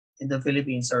in the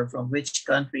Philippines or from which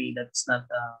country that's not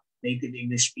native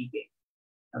English speaking,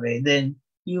 okay, then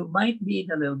you might be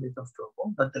in a little bit of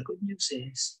trouble. But the good news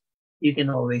is you can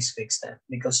always fix that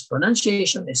because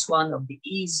pronunciation is one of the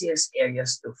easiest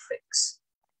areas to fix.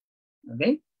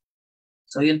 Okay?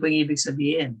 So yun po yung ibig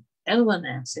sabihin. L1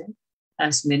 accent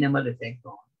has minimal effect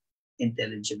on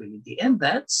intelligibility. And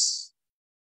that's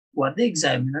what the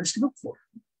examiners look for.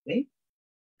 Okay?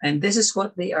 And this is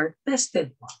what they are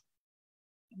tested on.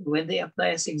 When they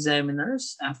apply as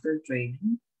examiners after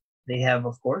training, they have,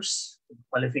 of course,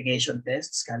 qualification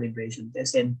tests, calibration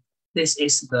tests, and this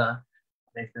is the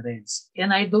reference.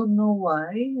 And I don't know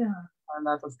why a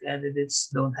lot of candidates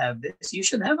don't have this. You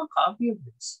should have a copy of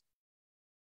this.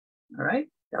 All right?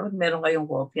 Dapat meron kayong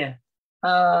kopya.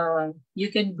 You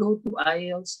can go to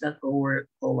ielts.org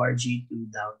to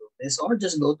download this or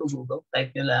just go to Google,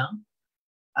 type nyo lang,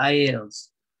 IELTS,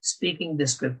 speaking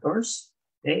descriptors,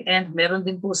 okay? And meron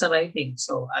din po sa writing.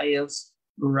 So IELTS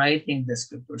writing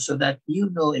descriptors so that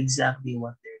you know exactly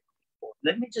what they're looking for.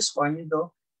 Let me just warn you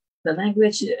though, the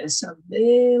language is a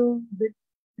little bit,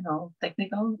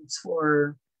 technical. It's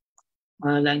for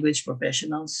language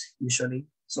professionals usually.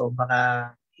 So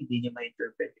baka hindi nyo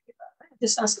ma-interpret.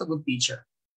 Just ask a good teacher.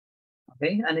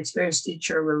 Okay? An experienced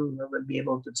teacher will be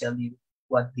able to tell you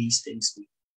what these things mean.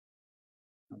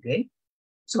 Okay?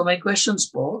 So my questions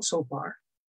po so far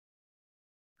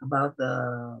about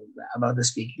the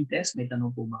speaking test. May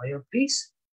tanong po ba kayo?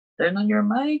 Please turn on your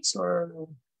mics or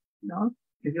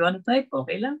if you want to type,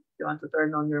 okay lang. If you want to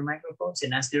turn on your microphones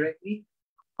and ask directly,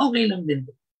 okay lang din.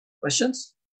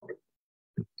 Questions?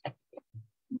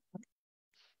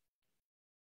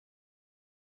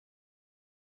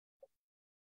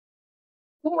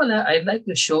 Kung wala, I'd like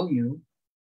to show you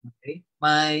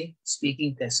my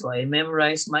speaking test. So I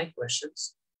memorized my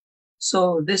questions.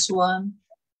 So this one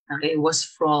was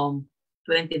from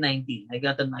 2019. I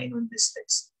got a 9 on this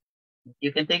test. You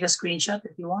can take a screenshot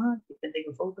if you want. You can take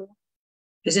a photo.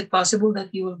 Is it possible that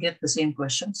you will get the same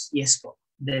questions? Yes po,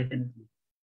 definitely.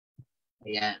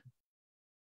 Ayan.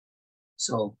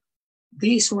 So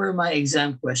these were my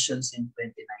exam questions in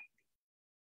 2019.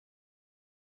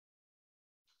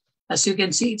 As you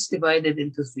can see, it's divided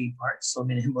into 3 parts. So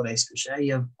minimalize ko siya.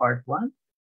 You have part 1,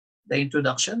 the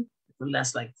introduction. It will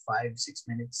last like 5-6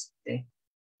 minutes. Okay.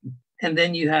 And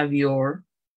then you have your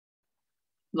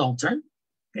long term.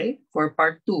 Okay. For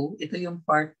part 2, ito yung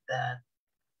part that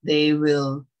they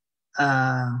will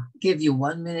give you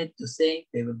 1 minute to think.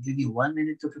 They will give you 1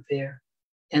 minute to prepare.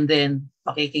 And then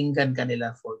pakikinggan ka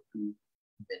nila for 2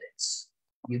 minutes.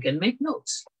 You can make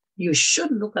notes. You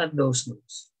should look at those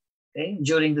notes. Okay,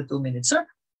 during the 2 minutes. Sir,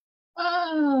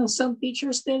 some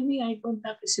teachers tell me eye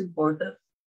contact is important.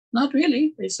 Not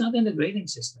really. It's not in the grading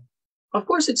system. Of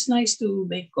course, it's nice to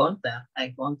make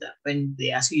eye contact, when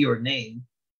they ask you your name,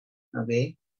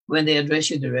 okay? When they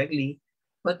address you directly.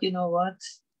 But you know what?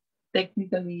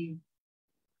 Technically,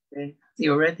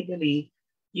 theoretically,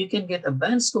 you can get a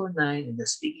band score 9 in the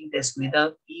speaking test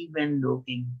without even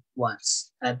looking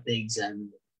once at the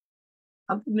examiner.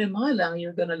 Ang problema lang,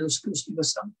 you're gonna lose clues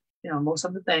because most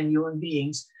of the time, human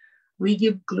beings, we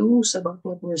give clues about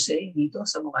what we're saying dito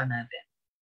sa mukha natin.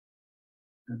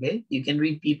 Okay? You can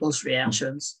read people's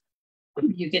reactions.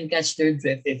 You can catch their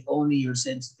drift if only you're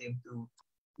sensitive to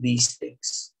these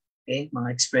things. Okay? Mga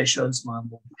expressions,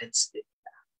 mga movements.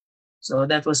 So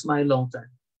that was my long term.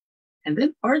 And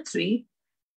then part 3,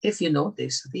 if you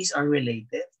notice, these are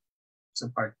related. So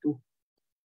part 2.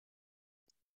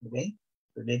 Okay?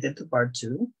 Related to part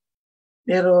 2.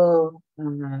 Pero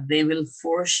they will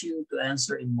force you to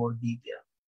answer in more detail.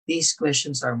 These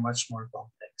questions are much more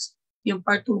complex. Yung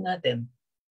part 2 natin,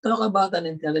 talk about an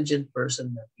intelligent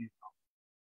person that you know.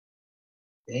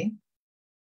 Okay?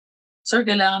 Sir,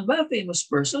 kailangan ba famous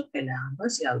person? Kailangan ba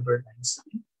si Albert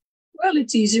Einstein? Well,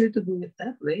 it's easier to do it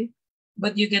that way.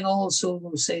 But you can also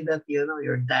say that,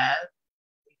 your dad,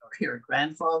 your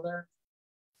grandfather,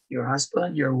 your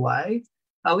husband, your wife.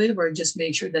 However, just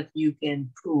make sure that you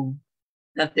can prove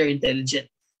that they're intelligent.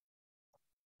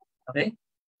 Okay?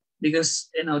 Because,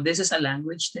 this is a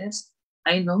language test.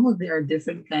 I know there are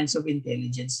different kinds of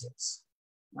intelligences.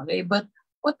 Okay? But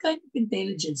what kind of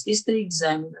intelligence is the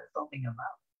examiner talking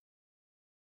about?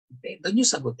 Okay? Doon yung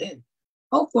sagutin.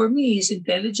 Oh, for me, he's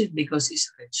intelligent because he's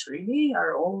rich. Really?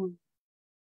 Are all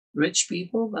rich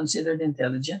people considered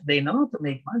intelligent? They know how to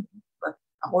make money. But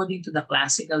according to the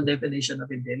classical definition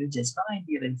of intelligence, baka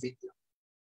hindi rin fit yun.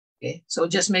 Okay? So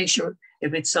just make sure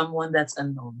if it's someone that's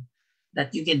unknown,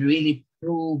 that you can really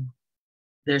prove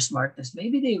their smartness.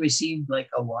 Maybe they received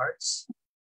like awards,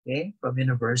 okay, from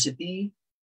university,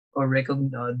 or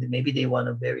maybe they won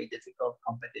a very difficult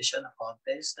competition, a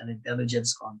contest, an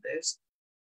intelligence contest,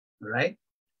 right?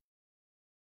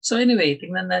 So anyway,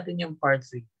 tingnan natin yung part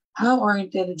 3. How are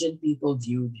intelligent people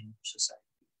viewed in society?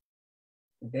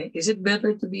 Okay, is it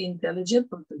better to be intelligent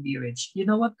or to be rich? You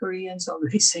know what Koreans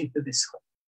always say to this one?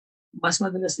 Mas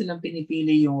madalas nilang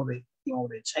pinipili yung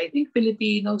rich. I think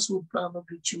Filipinos would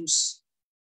probably choose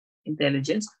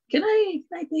intelligence. Can I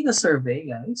take a survey,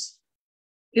 guys?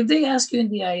 If they ask you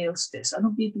in the Ielts test,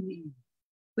 anong pipiliin?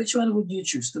 Which one would you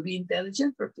choose? To be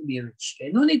intelligent or to be rich? Okay,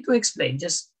 no need to explain.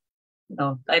 Just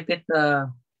type it.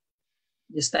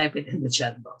 Just type it in the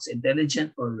chat box.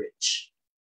 Intelligent or rich?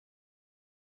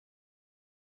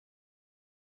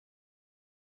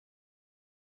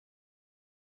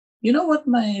 You know what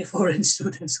my foreign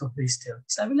students always tell me?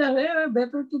 Sabi nila,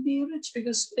 better to be rich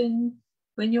because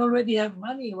when you already have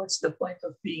money, what's the point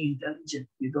of being intelligent?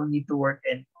 You don't need to work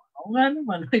anymore. Oo nga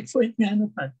naman, may point nga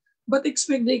naman. But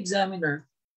expect the examiner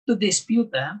to dispute,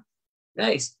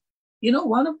 Guys,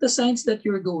 one of the signs that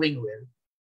you're doing well,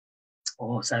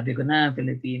 sabi ko na,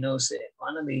 Filipinos,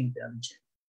 paano may intelligent?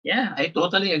 Yeah, I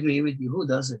totally agree with you. Who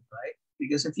doesn't, right?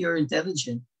 Because if you're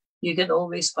intelligent, you can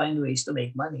always find ways to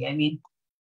make money. I mean,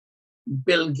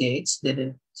 Bill Gates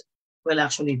didn't, well,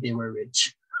 actually, they were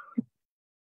rich.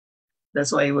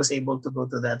 That's why he was able to go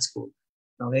to that school.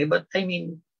 Okay, but I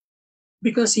mean,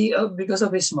 because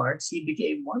of his smarts, he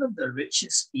became one of the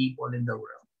richest people in the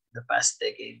world in the past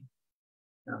decade.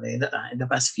 Okay, in the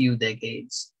past few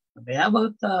decades. Okay, how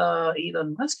about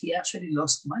Elon Musk? He actually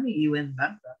lost money. He went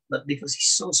bankrupt. But because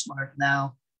he's so smart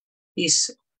now,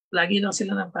 lagi lang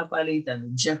sila ng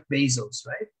papalitan. Jeff Bezos,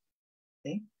 right?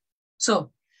 Okay.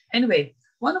 So, anyway,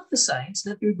 one of the signs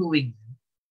that you're doing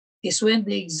is when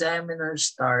the examiner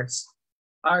starts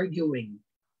arguing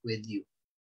with you.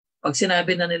 Pag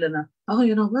sinabi na nila na, oh,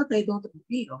 you know what, I don't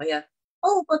agree. O kaya,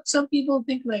 oh, but some people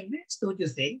think like this, don't you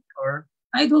think? Or,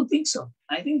 I don't think so.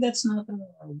 I think that's not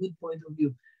a good point of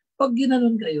view. Pag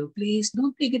ginanon kayo, please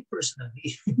don't take it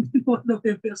personally. Huwag na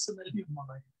personal yung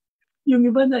mga yun. Yung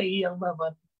iba naiiyang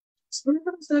babat.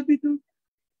 Sabi ko,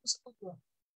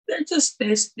 they're just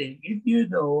testing if you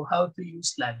know how to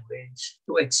use language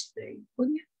to explain.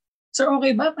 Sir,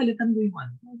 okay ba? Palitan mo yung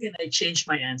one. Can I change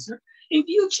my answer? If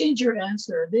you change your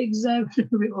answer, the examiner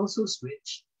will also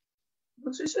switch.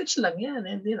 So switch lang yan.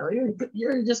 And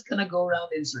you're just gonna go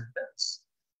around in circles.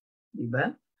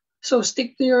 Diba? So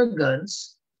stick to your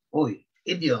guns.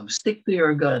 Idiom. Stick to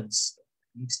your guns.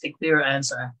 Stick to your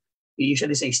answer. We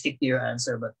usually say stick to your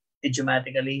answer, but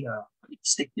idiomatically,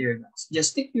 stick to your guns.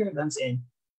 Just stick to your guns and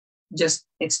just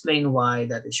explain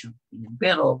why that is your opinion.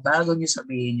 Pero bago nyo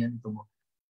sabihin yun,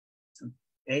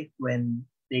 okay, when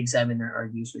the examiner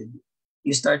argues with you,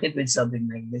 you started with something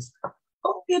like this.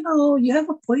 Oh, you have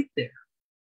a point there.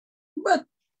 But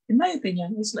in my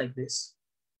opinion, it's like this.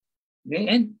 Okay,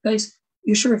 and guys,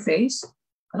 use your face.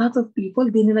 A lot of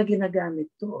people, di nila ginagamit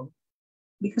to.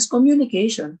 Because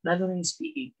communication, lalo na yung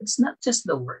speaking, it's not just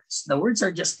the words. The words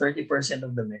are just 30%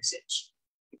 of the message.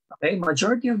 Okay?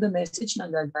 Majority of the message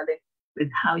nagagaling with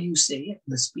how you say it,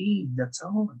 the speed, the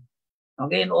tone.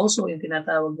 Okay? And also, yung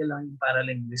tinatawag nila yung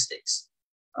paralinguistics.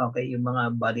 Okay? Yung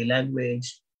mga body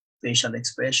language, facial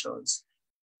expressions.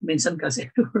 Minsan kasi,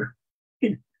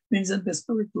 minsan kasi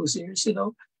for 2 years,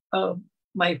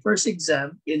 my first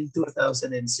exam in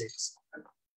 2006,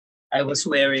 I was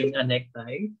wearing a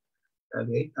necktie.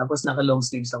 Okay? Tapos naka-long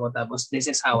sleeves ako. Tapos this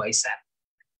is how I sat.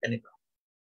 Ganito.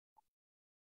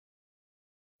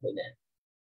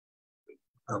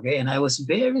 Okay? And I was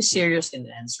very serious in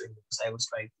answering because I was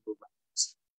trying to do my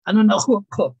best. Ano nakuha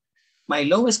ko? My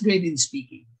lowest grade in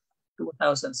speaking,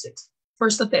 2006.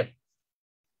 First attempt.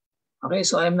 Okay?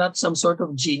 So I'm not some sort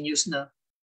of genius na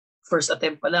first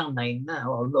attempt pa lang, 9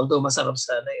 na. Although masarap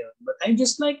sana yun. But I'm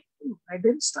just like, I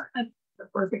didn't start at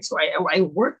the perfect. So I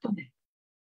worked on it.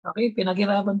 Okay?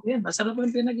 Pinaghirapan ko yan. Masarap ang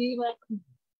pinaghirapan.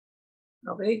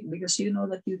 Okay? Because you know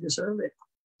that you deserve it.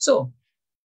 So,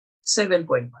 7.5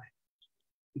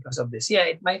 because of this. Yeah,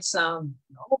 it might sound,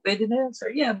 no, pwede na yan, sir.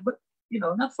 Yeah, but,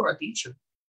 not for a teacher.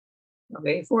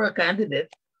 Okay? For a candidate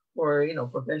or,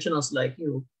 professionals like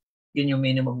you, yun yung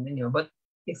minimum ninyo. But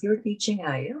if you're teaching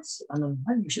IELTS,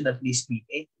 you should at least be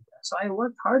 8. So I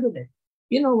worked hard on it.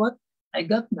 You know what? I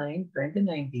got 9,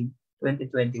 2019,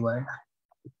 2021.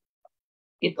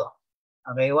 Ito.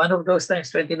 Okay, one of those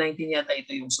times, 2019 yata ito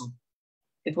yung Zoom.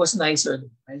 It was nicer.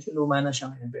 Medyo luma na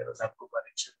siya ngayon, pero tap ko pa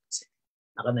rin siya. Kasi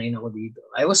naka-9 ako dito.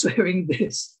 I was wearing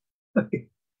this. Okay.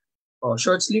 Oh,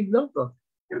 short sleeve lang to.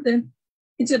 And then,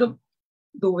 instead of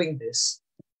doing this,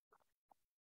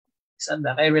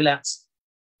 I relaxed.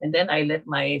 And then I let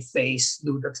my face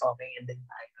do the talking, and then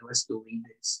I was doing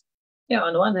this. Yeah,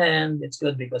 on one hand, it's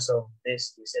good because of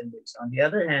this, and this. On the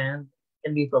other hand, it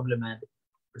can be problematic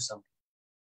for some.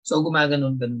 So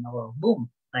gumaganon-ganon ako. Boom.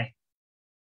 Ay.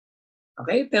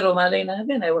 Okay, pero malay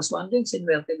natin, I was wondering,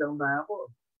 sinwerte lang ba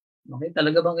ako? Okay,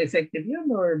 talaga bang effective yun?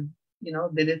 Or,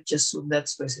 did it just suit that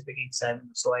specific exam?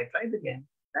 So I tried again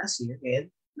last year, and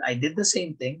I did the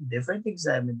same thing, different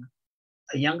examiner,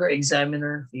 a younger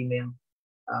examiner, female,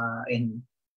 in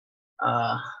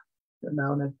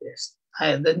now nag-test.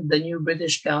 The new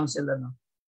British Council,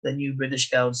 the new British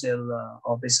Council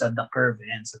office at the Curve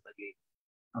ends at the gate.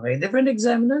 Okay, different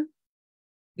examiner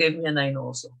gave me a 9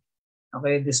 also.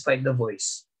 Okay, despite the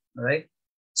voice. All right?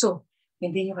 So,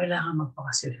 hindi nyo kailangan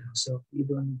magpakaseryoso. You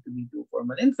don't need to be too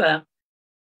formal. In fact,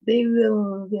 they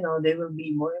will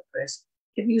be more impressed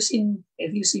if you seem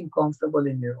comfortable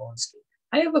in your own skin.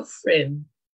 I have a friend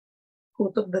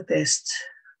who took the test,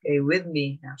 okay, with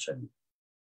me actually.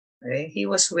 Okay, he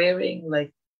was wearing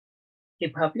like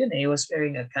hip-hop yun. He was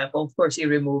wearing a cap. Of course, he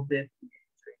removed it.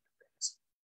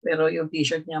 Pero yung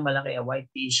t-shirt niya malaki, a white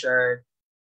t-shirt,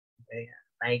 okay,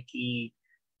 Nike.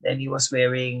 Then he was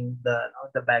wearing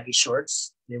the baggy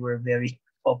shorts. They were very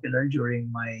popular during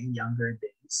my younger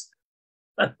days.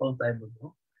 A long time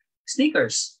ago.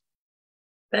 Sneakers.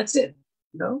 That's it.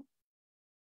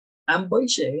 Amboy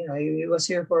siya. He was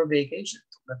here for a vacation.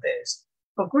 The test.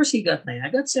 Of course, he got 9. I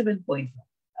got 7.5.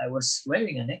 I was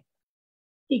wearing a neck.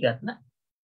 He got 9.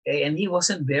 Okay, and he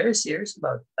wasn't very serious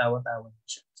about tawa-tawa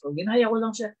siya. So, ginaya ko lang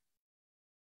siya.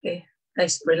 Okay,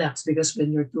 guys, relax because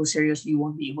when you're too serious, you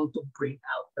won't be able to bring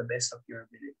out the best of your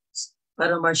abilities.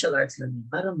 Parang martial arts lang din.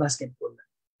 Parang basketball lang.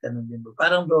 Ganun din.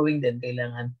 Parang drawing din.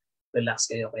 Kailangan relax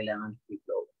kayo. Kailangan keep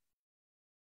flowing.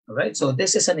 Alright, so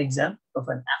this is an example of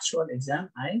an actual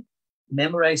exam. I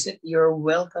memorize it. You're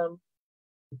welcome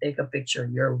to take a picture.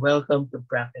 You're welcome to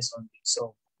practice on it.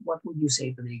 So what would you say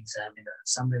to the examiner?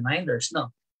 Some reminders? No.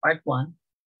 Part 1,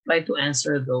 try to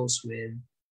answer those with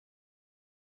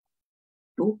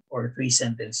 2 or 3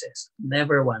 sentences.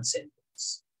 Never 1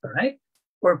 sentence. All right?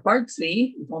 For part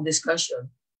 3, itong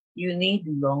discussion, you need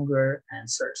longer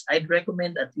answers. I'd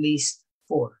recommend at least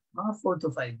 4. Mga 4 to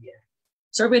 5 yan.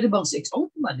 Sir, pwede bang 6? Oh,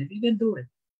 come on, if you can do it.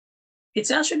 It's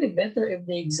actually better if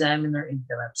the examiner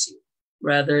interrupts you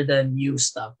rather than you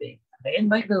stopping. Okay? And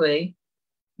by the way,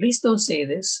 please don't say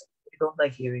this. I don't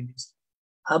like hearing this.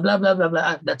 Blah, blah, blah,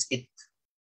 blah. That's it.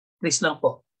 Please lang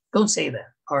po. Don't say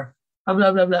that. Or,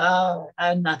 blah, blah, blah.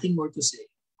 I have nothing more to say.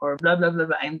 Or, blah, blah, blah,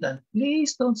 blah. I'm done.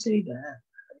 Please don't say that.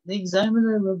 The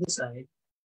examiner will decide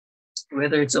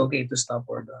whether it's okay to stop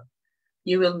or not.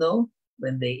 You will know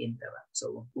when they interrupt.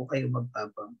 So, huwag po kayo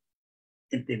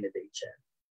magpapang-intimidate siya.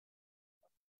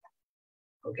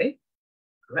 Okay?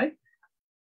 All right?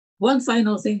 One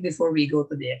final thing before we go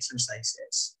to the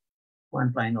exercises.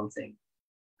 One final thing.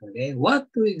 Okay?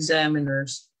 What do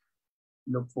examiners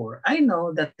look for? I know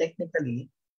that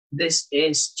technically, this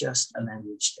is just a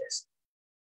language test.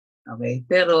 Okay?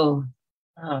 Pero,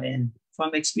 and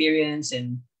from experience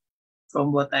and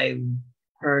from what I've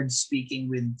heard speaking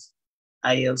with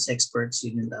Ielts experts,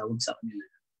 yun yung tawag sa kanila.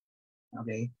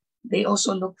 Okay? They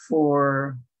also look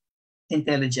for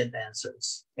intelligent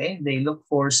answers. Okay? They look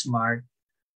for smart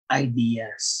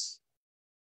ideas.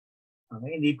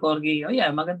 Okay? Hindi porgy, oh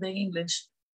yeah, maganda yung English.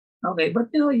 Okay, but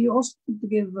you also need to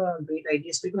give great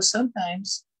ideas because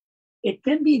sometimes it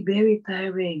can be very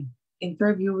tiring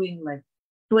interviewing like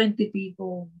 20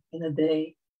 people in a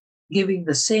day, giving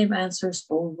the same answers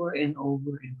over and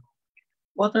over and over.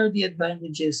 What are the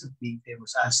advantages of being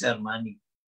famous? Sir, money.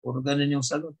 Puro ganun yung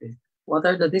sagot eh. What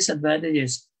are the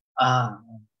disadvantages?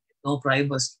 No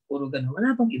privacy. Puro ganun.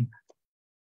 Wala pang iba.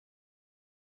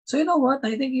 So you know what?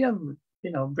 I think you have,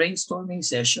 brainstorming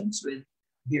sessions with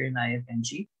here in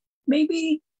IFNG.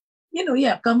 Maybe,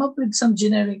 come up with some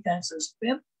generic answers.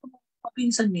 Pero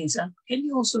minsan, can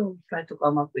you also try to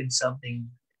come up with something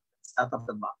out of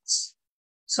the box?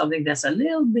 Something that's a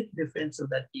little bit different so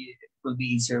that it will be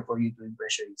easier for you to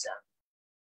impress your exam.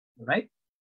 Right?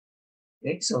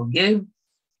 Okay, so give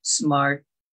smart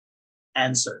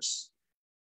answers.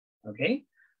 Okay,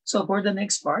 so for the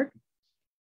next part,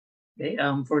 okay,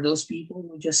 for those people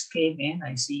who just came in,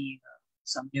 I see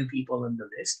some new people on the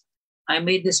list. I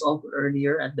made this up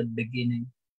earlier at the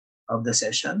beginning of the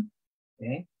session,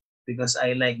 okay, because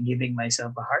I like giving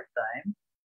myself a hard time.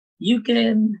 You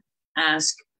can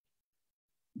ask,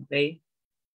 okay,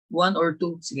 one or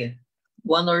two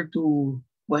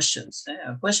questions.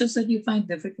 Questions that you find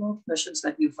difficult, questions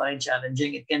that you find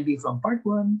challenging. It can be from part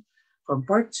 1, from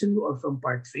part 2, or from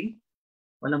part 3.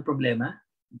 Walang problema.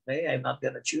 Okay, I'm not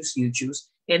gonna choose, you choose.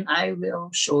 And I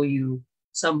will show you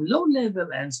some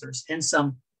low-level answers and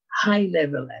some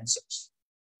high-level answers.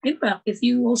 In fact, if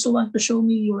you also want to show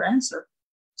me your answer,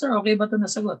 sir, okay ba ito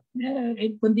nasagot?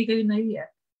 Kung di kayo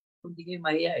nahiya, kung di kayo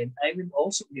mahiyain, I will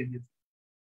also give you.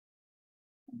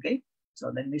 Okay?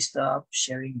 So let me stop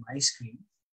sharing my screen.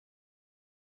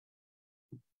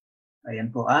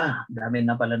 Ayan po. Dami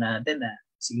na pala natin.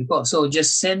 Sige po. So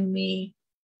just send me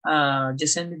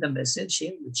the message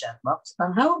in the chat box.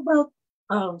 How about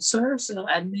sirs,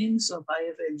 admins of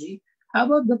IFNG? How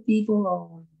about the people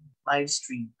on live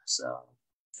stream, so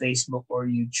Facebook or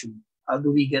YouTube? How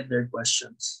do we get their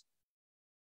questions?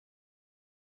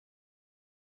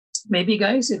 Maybe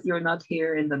guys, if you're not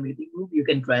here in the meeting room, you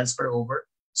can transfer over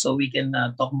so we can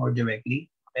talk more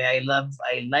directly. Okay,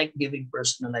 I like giving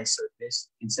personalized service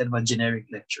instead of a generic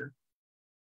lecture.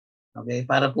 Okay,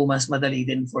 para po mas madali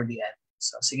din for the end.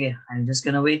 So sige, I'm just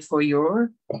gonna wait for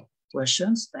your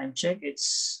questions. Time check,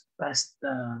 it's past,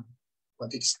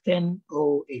 it's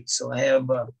 10:08. So I have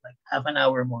like half an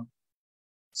hour more.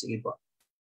 Sige po.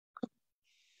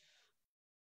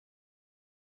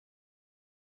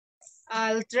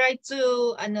 I'll try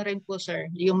to, rin po sir,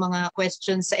 yung mga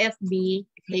questions sa FB,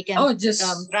 if they can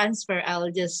transfer, I'll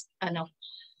just,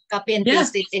 copy and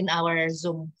paste it in our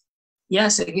Zoom.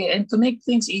 Yes, again, and to make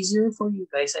things easier for you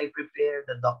guys, I prepared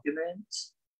the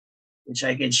documents, which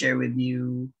I can share with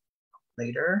you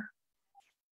later.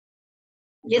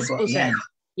 Yes po sir.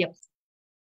 Yep.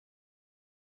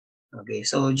 Okay,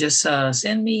 so just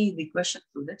send me the question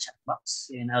to the chat box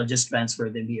and I'll just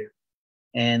transfer them here.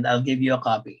 And I'll give you a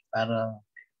copy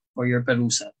for your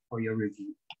perusa, for your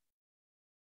review.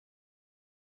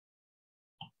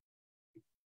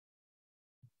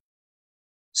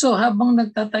 So habang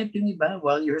nagtatype yung iba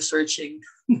while you're searching,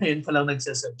 ngayon pa lang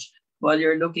nagsasearch, while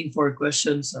you're looking for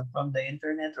questions from the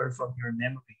internet or from your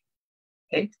memory,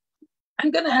 okay?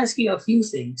 I'm gonna ask you a few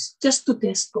things just to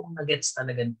test kung nagets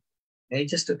talaga. Okay,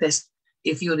 just to test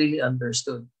if you really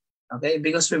understood. Okay,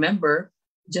 because remember,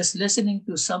 just listening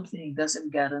to something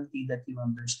doesn't guarantee that you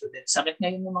understood it. Sakit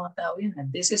ngayon ng mga tao yan.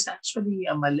 And this is actually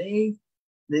a malay.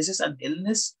 This is an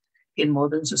illness in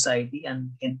modern society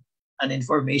and an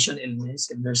information illness,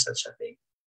 if there's such a thing.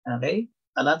 Okay?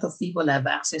 A lot of people have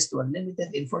access to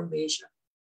unlimited information.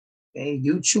 Okay?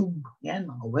 YouTube, yan,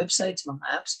 mga websites, mga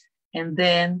apps. And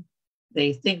then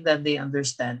they think that they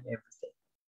understand everything.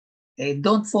 Okay?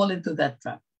 Don't fall into that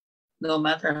trap, no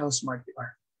matter how smart you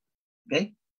are.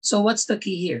 Okay? So what's the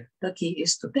key here? The key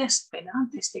is to test.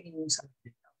 Kailangan testing yung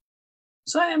something.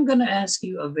 So I am going to ask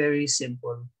you a very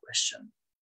simple question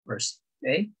first.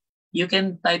 Okay? You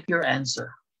can type your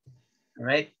answer. All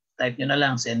right? Type nyo na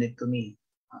lang. Send it to me.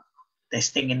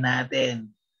 Testingin natin.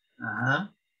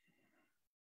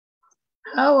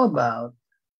 How about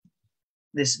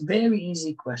this very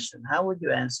easy question? How would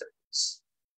you answer this?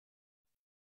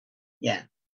 Yeah.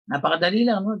 Napakadali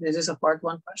lang, no? This is a part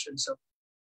 1 question. So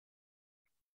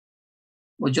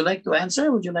would you like to answer?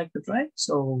 Would you like to try?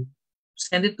 So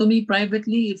Send it to me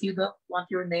privately if you don't want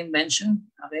your name mentioned.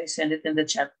 Okay, send it in the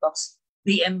chat box.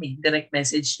 DM me, direct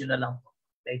message yun na lang po.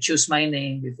 Okay, choose my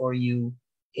name before you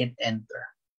hit enter.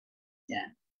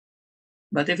 Yeah.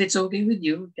 But if it's okay with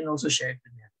you, you can also share it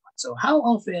with everyone. So how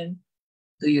often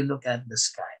do you look at the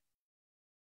sky?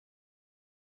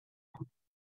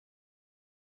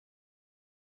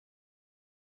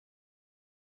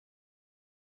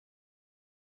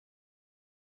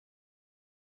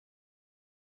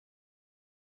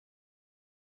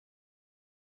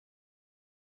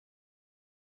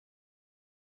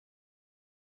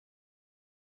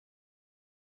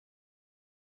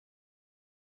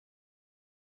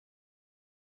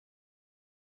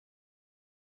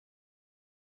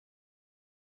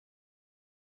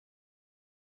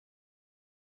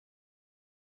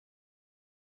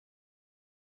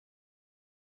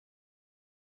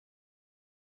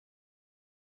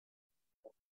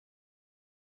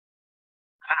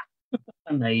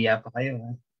 Nahiya pa kayo,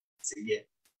 ha? Sige.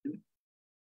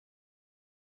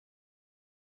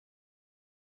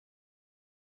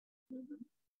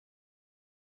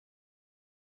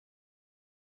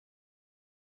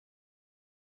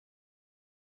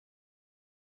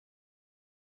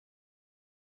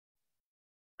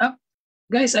 Ah,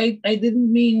 guys, I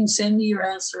didn't mean send me your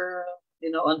answer,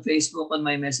 on Facebook, on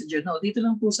my messenger. No, dito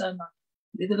lang po sa,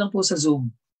 dito lang po sa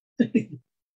Zoom.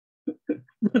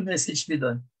 Message me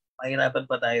doon. Mahirapan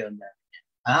pa tayo on that.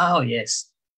 Oh, yes.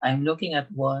 I'm looking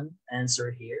at one answer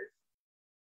here.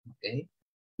 Okay.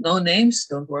 No names,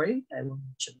 don't worry. I won't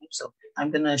mention names. So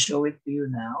I'm gonna show it to you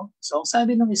now. So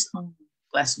sabi ng isang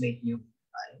classmate niyo,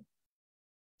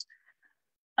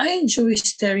 I enjoy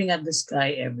staring at the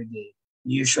sky every day,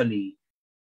 usually,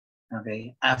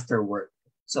 okay, after work.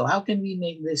 So how can we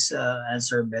make this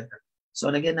answer better? So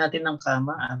lagyan natin ng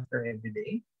comma after every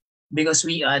day because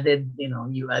we added,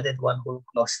 you added one whole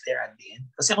clause there at the end.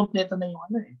 Kasi kompleto na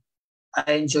yung eh.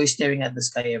 I enjoy staring at the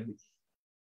sky every day.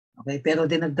 Okay, pero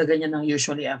dinagdagan niya ng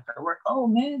usually after work. Oh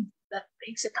man, that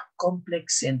makes it a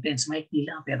complex sentence. Maikli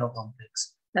lang pero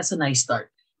complex. That's a nice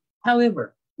start.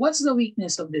 However, what's the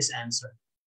weakness of this answer?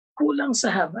 Kulang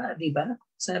sa haba, di ba?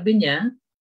 Sabi niya,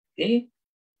 okay,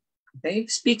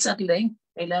 speaks at length.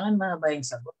 Kailangan mahaba yung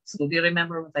sagot. So do you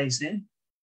remember what I said?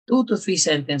 2 to 3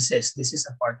 sentences. This is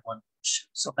a part 1 question.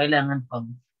 So kailangan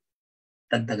pang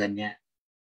dagdagan niya.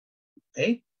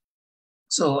 Okay?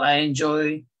 So I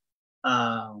enjoy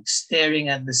staring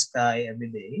at the sky every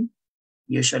day,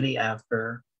 usually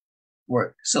after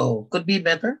work. So could be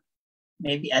better.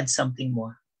 Maybe add something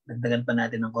more. Dagdagan pa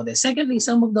natin ng konti. Secondly,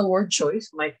 some of the word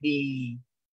choice might be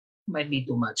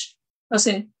too much.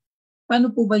 Kasi paano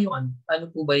po ba yung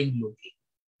looking?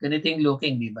 Ganito yung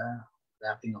looking, di ba?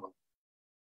 Laughing ako.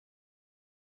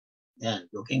 Yan,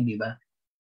 looking, di ba?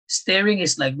 Staring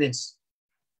is like this.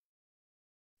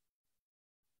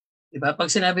 Di ba?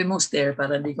 Pag sinabi mong stare,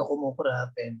 para hindi ka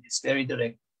kumukurapin, it's very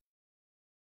direct.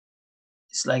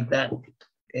 It's like that.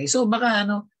 Okay? So baka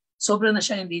sobra na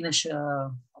siya, hindi na siya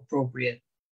appropriate.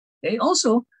 Okay?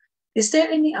 Also, is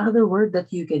there any other word that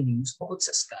you can use bukod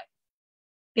sa sky?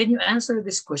 Can you answer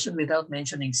this question without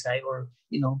mentioning sky or,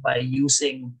 by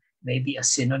using maybe a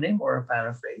synonym or a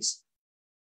paraphrase?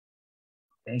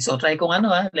 Okay, so try kong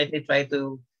let me try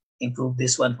to improve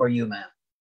this one for you, ma'am.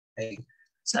 Okay.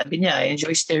 Sabi niya, I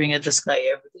enjoy staring at the sky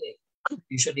every day,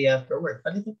 usually after work.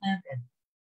 Palitan natin.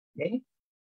 Okay?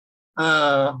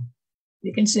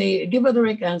 You can say, give a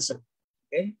direct answer.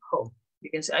 Okay? Oh, you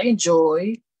can say, I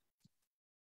enjoy,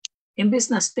 imbes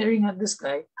na staring at the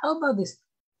sky, how about this?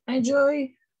 I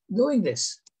enjoy doing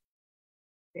this.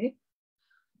 Okay?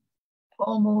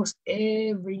 Almost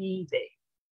every day.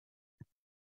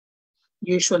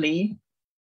 Usually,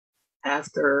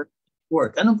 after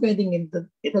work. Anong pwedeng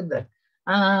itagdag?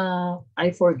 I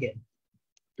forget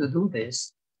to do this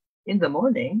in the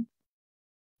morning.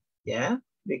 Yeah,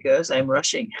 because I'm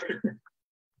rushing.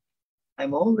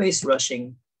 I'm always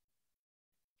rushing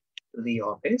to the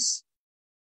office.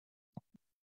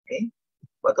 Okay,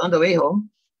 but on the way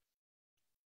home,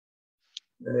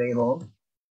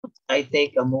 I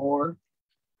take a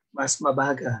mas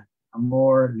mabaga, a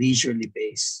more leisurely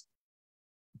pace.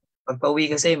 Pag pauwi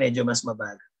kasi, medyo mas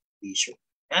mabaga, leisure.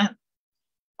 Yeah.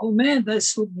 Oh man,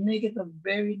 this would make it a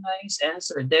very nice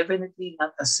answer. Definitely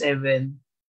not a 7.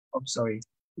 Oh, sorry.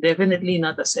 Definitely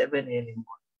not a 7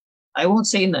 anymore. I won't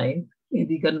say 9.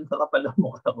 Hindi ganun kakapal ang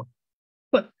mukha ko.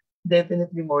 But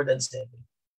definitely more than 7.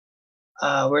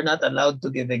 We're not allowed to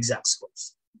give exact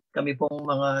scores. Kami pong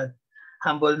mga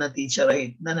humble na teacher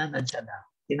ay nananansya lang.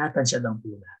 Tinatansya lang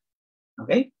po na.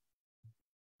 Okay?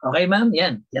 Okay, ma'am?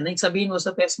 Yan. Yan ang sabihin mo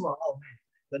sa test mo. Oh, man.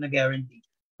 I'm gonna guarantee.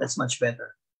 That's much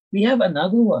better. We have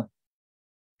another one.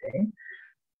 Okay.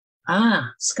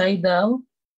 Sky daw.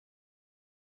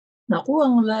 Naku,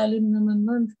 ang lalim naman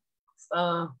nun.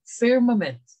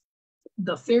 Firmament.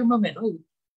 The firmament. Oh,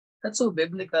 that's so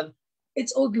biblical.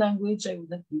 It's old language. I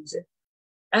wouldn't use it.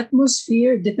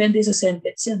 Atmosphere, depende sa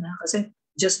sentence yan. Kasi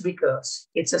just because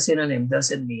it's a synonym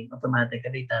doesn't mean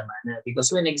automatically tama na.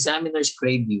 Because when examiners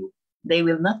grade you, they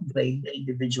will not grade the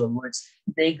individual words.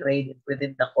 They grade it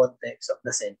within the context of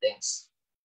the sentence.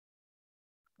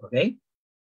 Okay?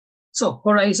 So,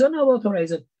 horizon, how about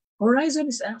horizon?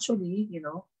 Horizon is actually,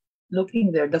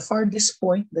 looking there, the farthest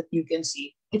point that you can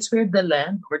see, it's where the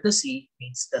land or the sea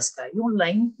meets the sky. Yung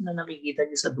line na nakikita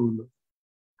niyo sa dulo.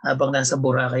 Habang nasa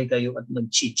Boracay kayo at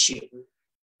nag-chill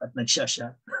at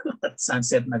nagshasha at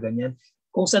sunset na ganyan.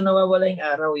 Kung saan nawawala yung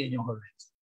araw, yun yung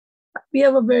horizon. We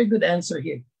have a very good answer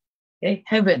here. Okay,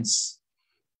 heavens.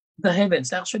 The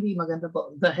heavens. Actually, maganda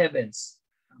po. The heavens.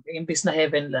 Okay, imbis na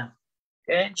heaven lang.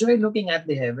 Okay, enjoy looking at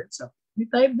the heavens. So, we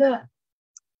type that.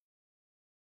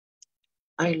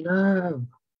 I love.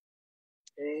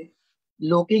 Okay.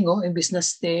 Looking, imbis na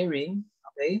staring.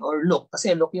 Okay, or look.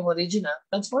 Kasi look yung original.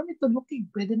 Transform it to looking.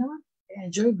 Pwede naman.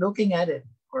 Enjoy looking at it.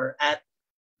 Or at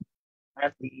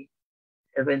the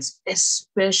heavens.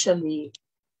 Especially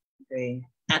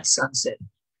at sunset.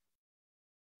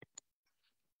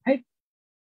 Right?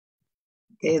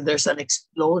 Okay, there's an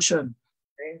explosion.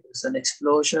 Okay, there's an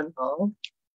explosion of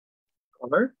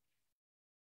color.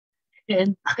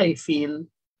 And I feel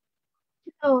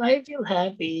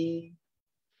happy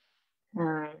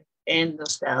and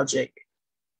nostalgic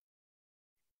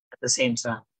at the same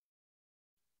time.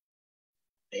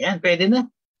 Ayan, pwede na.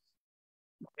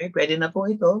 Okay, pwede na po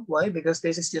ito. Why? Because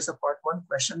this is just a part 1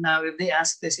 question. Now, if they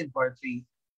ask this in part 3,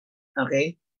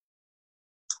 okay,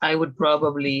 I would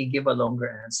probably give a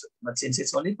longer answer. But since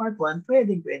it's only part 1, pwede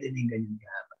din ganyan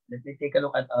kahaba. Let me take a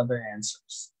look at other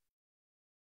answers.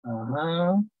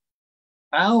 Oh,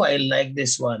 I like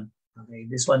this one. Okay,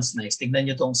 this one's nice. Tignan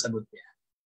nyo tong sagot niya.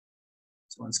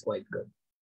 This one's quite good.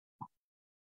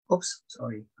 Oops,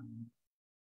 sorry.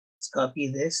 Let's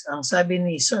copy this. Ang sabi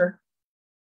ni Sir,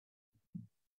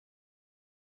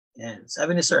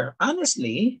 sabi ni Sir,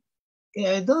 honestly,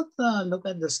 I don't look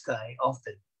at the sky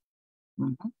often.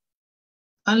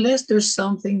 Unless there's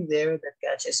something there that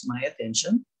catches my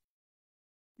attention.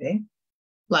 Okay,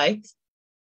 like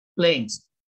planes.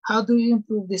 How do you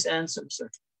improve this answer,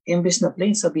 sir? Imbis na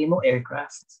plane, sabi mo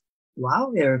aircraft.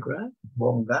 Wow, aircraft.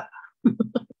 Bongga.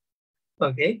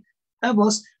 Okay.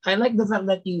 Tapos, I like the fact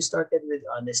that you started with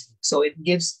honesty. So it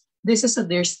gives, this is a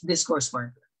discourse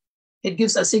marker. It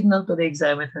gives a signal to the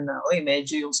examiner na, oy,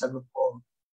 medyo yung sagot ko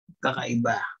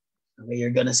kakaiba. Okay, you're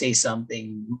gonna say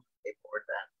something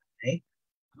important. Okay?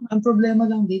 Ang problema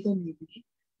lang dito, maybe,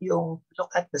 yung look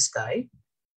at the sky.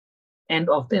 And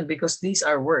often, because these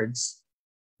are words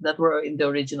that were in the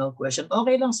original question,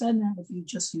 okay lang sana if you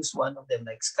just use one of them,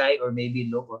 like sky or maybe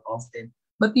look or often.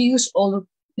 But you use all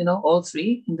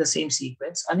three in the same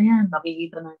sequence. Ano yan?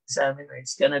 Makikita ng examiner.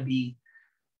 It's gonna be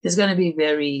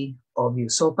very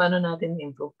obvious. So, paano natin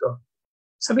improve to?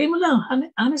 Sabihin mo lang,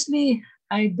 honestly,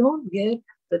 I don't get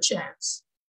the chance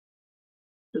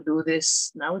to do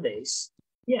this nowadays.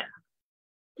 Yeah.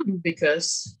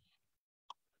 Because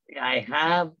I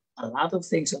have a lot of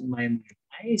things on my mind.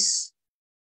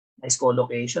 Nice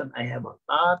co-location. I have a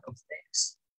lot of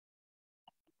things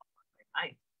on my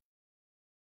mind.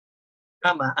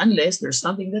 Tama, unless there's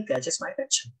something that catches my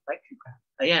attention. Like,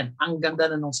 ayan, ang ganda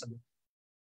na nung sagot.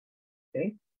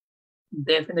 Okay?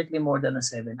 Definitely more than a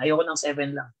 7. Ayoko ng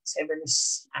 7 lang. 7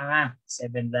 is,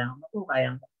 7 lang. Naku,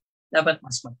 kaya dapat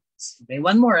mas. Okay,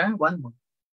 one more.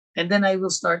 And then I will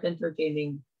start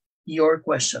entertaining your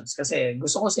questions kasi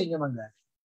gusto ko sa inyo mag-galing.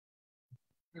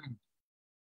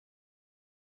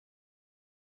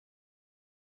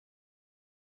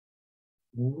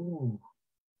 Ooh.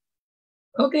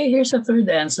 Okay, here's a third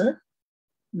answer.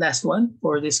 Last one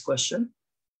for this question.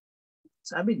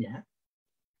 Sabi niya,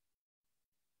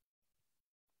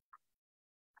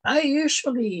 I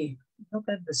usually look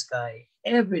at the sky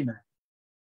every night.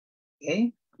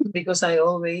 Okay? Because I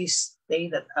always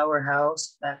stay at our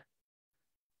house back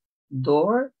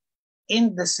door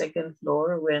in the second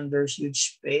floor when there's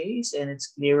huge space and it's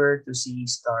clearer to see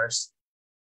stars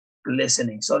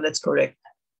glistening. So let's correct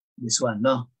this one,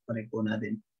 no? Correct po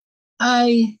natin.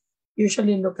 I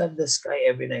usually look at the sky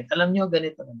every night. Alam nyo,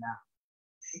 ganito na lang.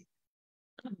 Okay?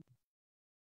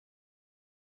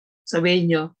 Sabihin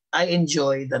nyo, I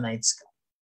enjoy the night sky.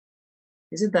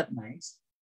 Isn't that nice?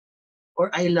 Or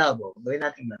I love, gawin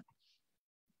natin lang.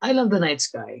 I love the night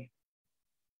sky.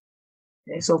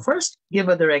 Okay, so first, give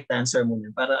a direct answer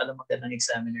muna para alam mo ng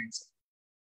examiner.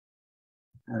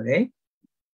 Okay?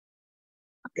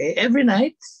 Okay, every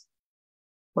night.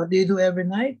 What do you do every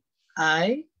night?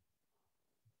 I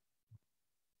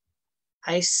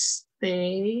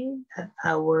stay at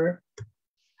our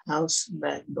house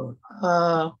back door.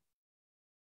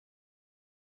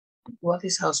 What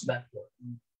is house back door?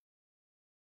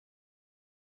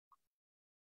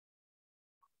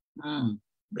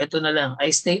 Ito na lang.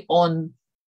 I stay on.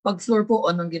 Pag floor po,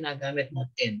 on ang ginagamit, not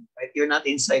in. Right? You're not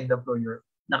inside the floor. You're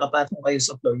nakapasok kayo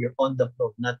sa floor. You're on the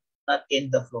floor, not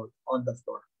in the floor. On the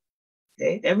floor.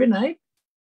 Okay? Every night,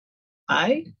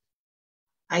 I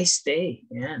stay.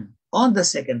 Yan. On the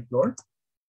second floor.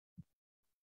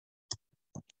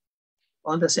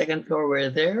 On the second floor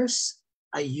where there's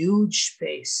a huge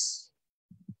space.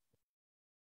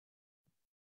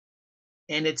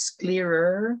 And it's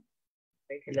clearer.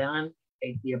 Okay, kailangan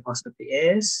the apostrophe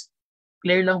is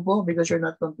clear lang po because you're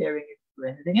not comparing it to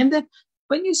anything. And then,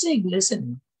 when you say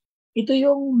glisten, ito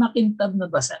yung makintab na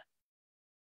basa.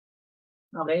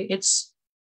 Okay? It's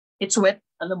wet.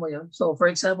 Alam mo yun? So, for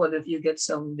example, if you get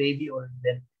some baby oil,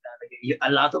 then a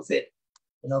lot of it,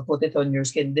 put it on your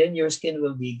skin, then your skin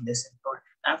will be glistened. Or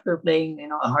after playing,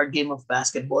 a hard game of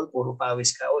basketball, puro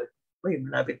pawis ka. Uy,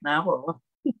 malapit na ako.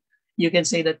 You can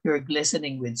say that you're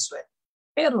glistening with sweat.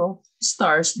 Pero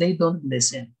stars, they don't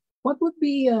glisten. What would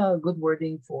be a good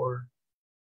wording for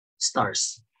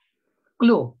stars?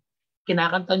 Clue.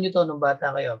 Kinakanta nyo to nung bata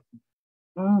kayo.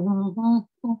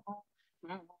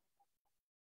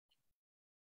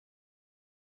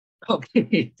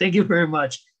 Okay, thank you very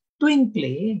much.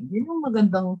 Twinkling. Yun yung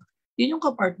magandang, yun yung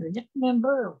kapartner niya.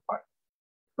 Remember,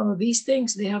 these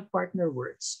things, they have partner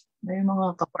words. May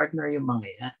mga kapartner yung mga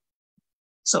yan.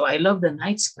 So, I love the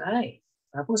night sky.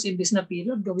 Tapos, imbis na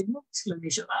period, gawin mo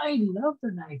exclamation, I love the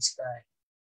night sky.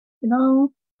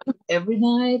 Every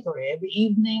night or every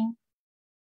evening,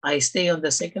 I stay on the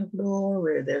second floor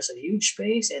where there's a huge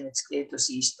space and it's clear to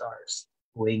see stars.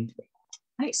 Wink.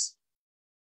 Nice.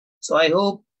 So, I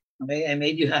hope I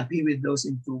made you happy with those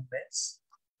improvements.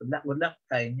 Good luck.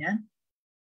 Kaya niyan.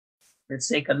 Let's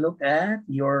take a look at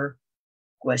your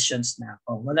questions now.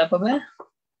 Oh, wala pa ba?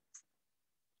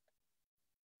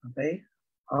 Okay.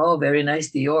 Oh, very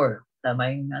nice, Dior.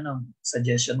 Tama yung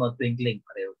suggestion mo, twinkling.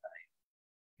 Pareho tayo.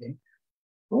 Okay.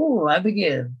 Oh,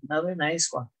 Abigail, another nice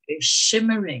one. Okay.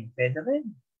 Shimmering. Pwede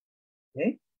rin.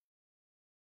 Okay.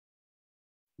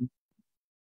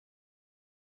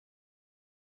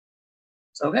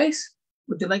 So guys,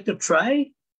 would you like to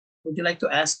try? Would you like to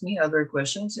ask me other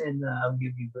questions and I'll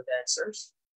give you good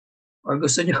answers? Or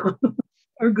gusto nyo,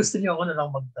 ako na lang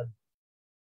magtanong?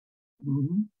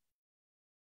 Mm-hmm.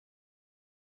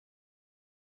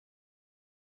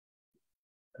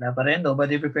 Wala pa rin,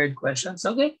 nobody prepared questions.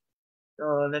 Okay,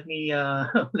 so let me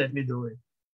let me do it.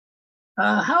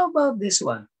 How about this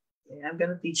one? Okay, I'm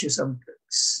gonna teach you some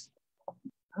tricks.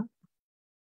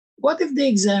 What if the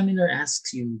examiner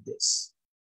asks you this?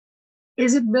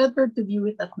 Is it better to view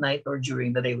it at night or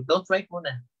during the day? Don't write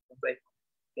muna. Don't write.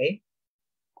 Okay.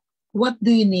 What do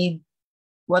you need?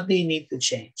 What do you need to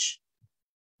change?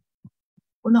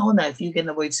 Una-una, if you can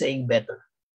avoid saying better.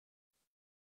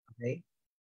 Okay.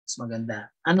 Mas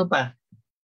maganda. Ano pa?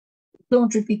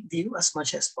 Don't repeat view as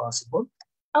much as possible.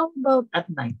 How about at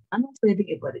night? Anong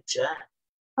pwedeng ipalit dyan?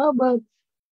 How about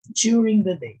during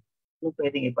the day? Anong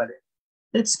pwedeng ipalit?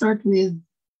 Let's start with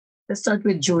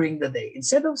during the day.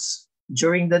 Instead of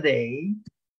during the day,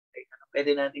 ano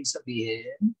pwede natin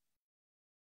sabihin?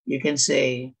 You can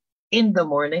say in the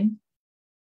morning.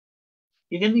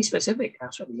 You can be specific,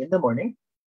 actually. In the morning.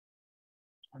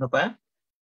 Ano pa?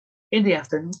 In the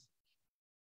afternoon.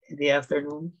 In the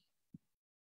afternoon.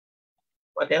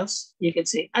 What else? You can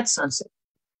say at sunset.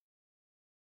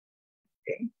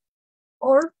 Okay.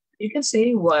 Or you can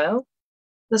say while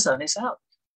the sun is out.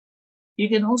 You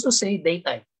can also say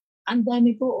daytime. And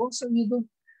dami po also, you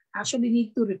don't actually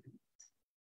need to repeat.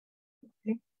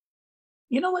 Okay.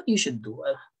 You know what you should do?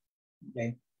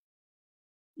 Okay.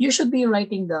 You should be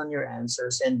writing down your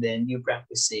answers and then you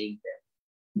practice saying them.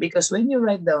 Because when you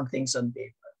write down things on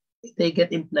paper, they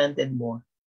get implanted more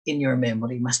in your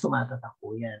memory. Mas tumatatak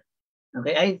po yan.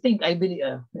 Okay, I believe,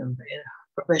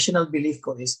 professional belief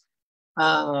ko is,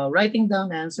 writing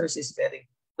down answers is very,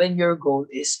 when your goal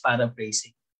is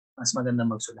paraphrasing, mas maganda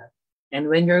magsulat. And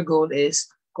when your goal is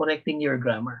correcting your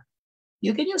grammar,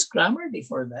 you can use Grammarly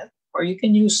for that. Or you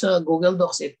can use Google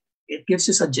Docs. It gives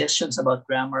you suggestions about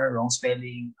grammar, wrong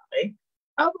spelling, okay?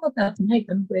 How about at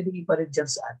night? Anong pwede ipalit dyan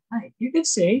sa at night? You can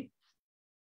say,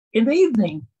 in the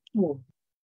evening. Oh.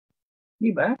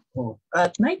 Diba? Oh.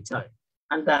 At night time.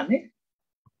 Ang dami.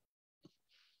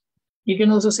 You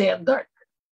can also say at dark.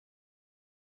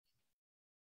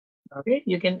 Okay,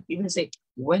 you can even say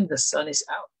when the sun is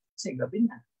out. Say gabi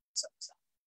na. Sun is out.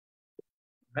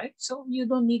 Right? So you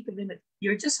don't need to limit.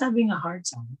 You're just having a hard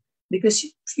time because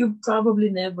you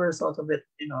probably never thought of it,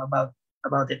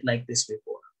 about it like this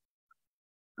before.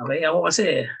 Okay, ako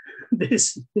kasi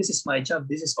this is my job.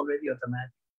 This is already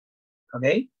automatic.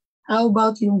 Okay? How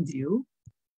about yung view?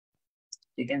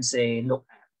 You can say look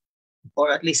at,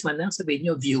 or at least man lang sabihin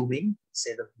nyo viewing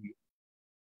instead of view.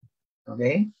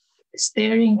 Okay?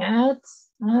 Staring at,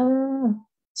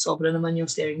 sobra naman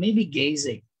yung staring. Maybe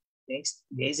gazing. Okay?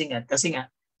 Gazing at, kasi nga,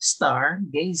 star,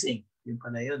 gazing. Yun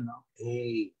pala yun, no?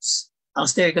 Gaze. Ang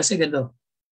stare kasi gando.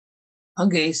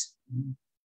 Ang gaze,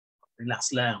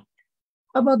 relax lang.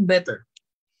 How about better?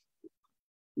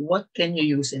 What can you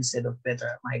use instead of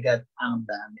better? My God, ang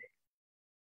dami.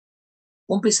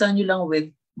 Umpisan nyo lang with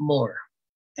more.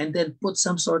 And then put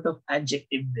some sort of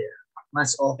adjective there.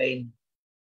 Mas okay.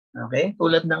 Okay?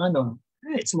 Tulad ng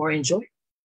it's more enjoyable.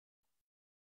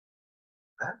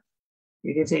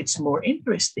 You can say it's more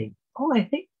interesting. Oh, I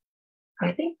think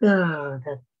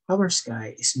that our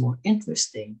sky is more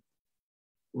interesting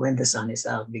when the sun is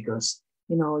out because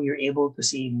you're able to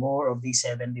see more of these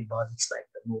heavenly bodies like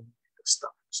the moon and the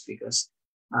stars because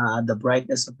the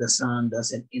brightness of the sun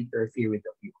doesn't interfere with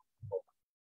the view.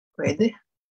 Pwede.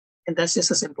 And that's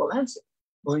just a simple answer.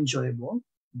 More enjoyable,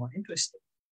 more interesting.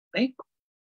 Okay?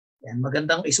 Yan,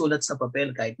 magandang isulat sa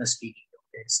papel kahit na speaking yung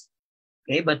test.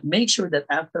 Okay? But make sure that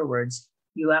afterwards,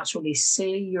 you actually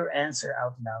say your answer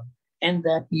out loud and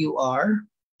that you are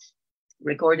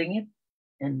recording it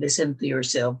and listen to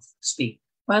yourself speak.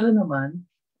 Para naman,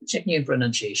 check nyo yung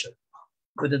pronunciation.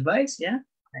 Good advice, yeah?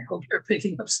 I hope you're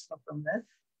picking up stuff from that.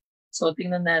 So,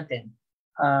 tingnan natin.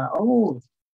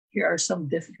 Here are some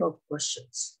difficult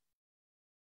questions.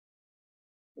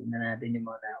 Tingnan natin yung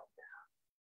mga nauna.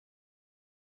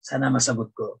 Sana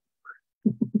masagot ko.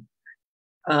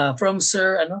 From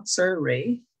Sir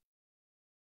Ray.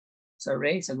 Sir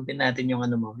Ray, sagutin natin yung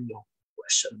yung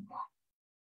question mo.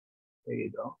 There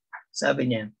you go. Sabi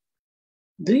niya,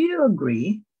 do you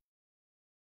agree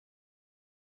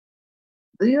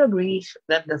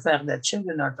that the fact that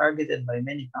children are targeted by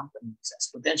many companies as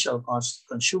potential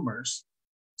consumers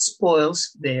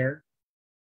spoils their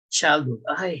childhood?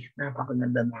 Ay,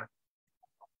 napakaganda na.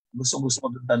 Gusto-gusto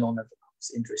ko itong tanong na ito.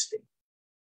 It's interesting.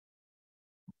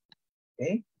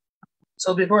 Okay?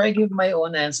 So before I give my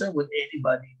own answer, would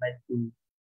anybody like to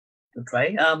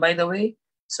try? By the way,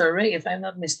 Sir Ray, if I'm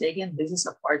not mistaken, this is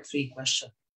a part 3 question,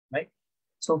 right?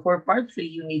 So for part 3,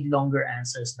 you need longer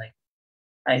answers like,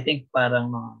 I think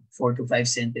parang 4 to 5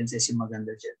 sentences yung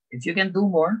maganda dyan. If you can do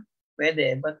more,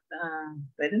 pwede, but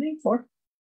pwede na yung 4.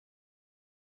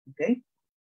 Okay?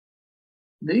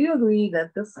 Do you agree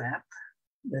that the fact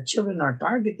that children are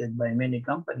targeted by many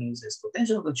companies as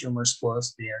potential consumers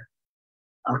spoils their...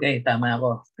 Okay, tama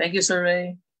ako. Thank you, Sir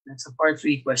Ray. That's a part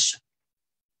 3 question.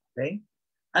 Okay?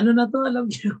 Ano na to? Alam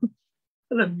niyo?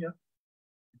 Alam niyo?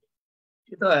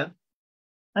 Ito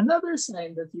another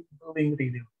sign that you're doing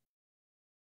really well.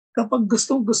 Kapag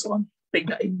gustong-gusto kang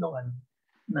pigain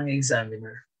ng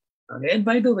examiner. Okay? And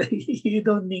by the way, you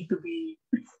don't need to be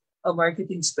a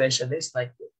marketing specialist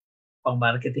like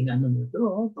pang-marketing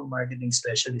pang-marketing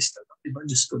specialist. Diba?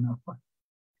 Diyos ko naman.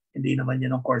 Hindi naman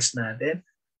yan ang course natin.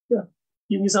 Yeah.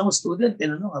 Yung isang student,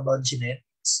 tinanong about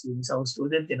genetics. Yung isang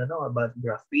student, tinanong about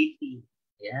graffiti.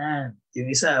 Yan.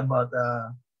 Yung isa about,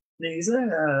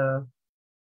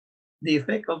 the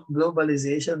effect of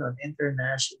globalization on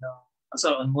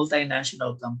on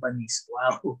multinational companies.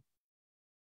 Wow.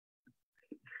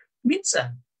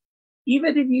 Minsan,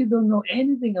 even if you don't know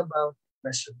anything about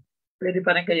question, pwede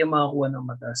pa rin kayo makakuha ng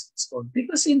mataas na score.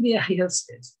 Because in the Ielts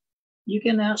test, you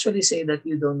can actually say that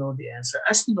you don't know the answer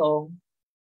as long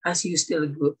as you still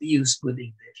use good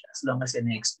English, as long as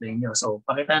in-explain nyo. So,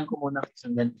 pakitaan ko muna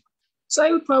isang ganito. So, I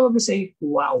would probably say,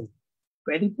 wow.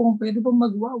 Pwede pong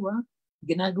mag-wow,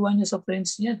 Ginagawa nyo sa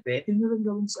friends niya, pwede nyo rin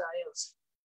gawin sa IELTS.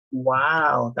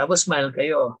 Wow. Tapos smile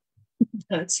kayo.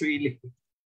 That's really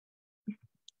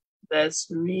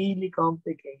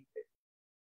complicated.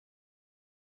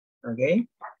 Okay?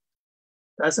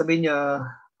 Tapos sabihin nyo,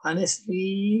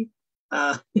 honestly,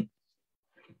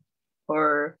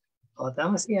 or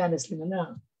tama siya, honestly na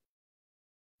lang.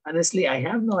 Honestly, I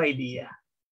have no idea.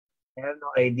 I have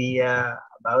no idea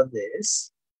about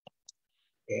this.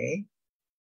 Okay?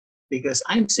 Because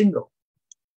I'm single.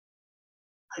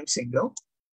 I'm single.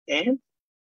 And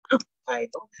I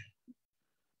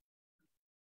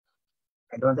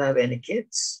don't have any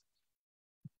kids.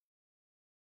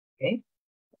 Okay?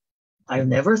 I've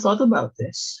never thought about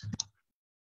this.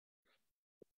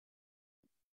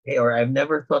 Okay, or I've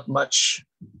never thought much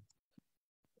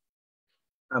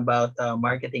about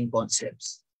marketing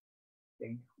concepts.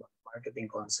 Okay, marketing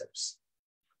concepts.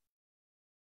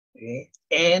 Okay,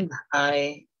 and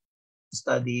I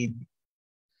studied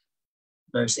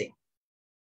nursing.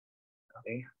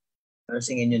 Okay,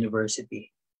 nursing in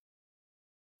university.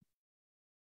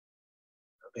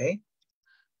 Okay,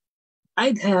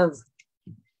 I'd have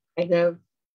to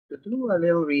do a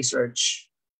little research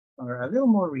or a little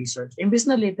more research. Imbes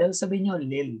na little, sabi nyo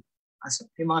lil. As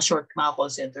yung mga call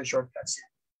center shortcuts.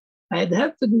 I'd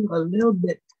have to do a little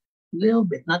bit,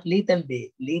 not little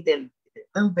bit, little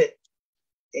bit,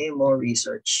 more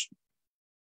research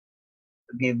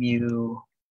to give you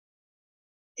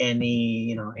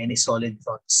any solid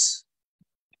thoughts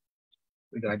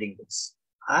regarding this.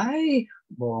 Ay,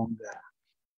 bongga.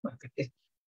 Okay.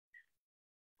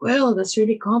 Well, that's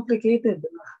really complicated.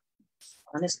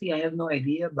 Honestly, I have no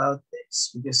idea about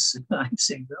this because I'm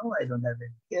single. I don't have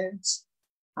any kids.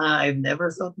 I've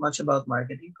never thought much about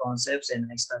marketing concepts,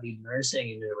 and I studied nursing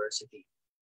in university.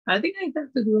 I think I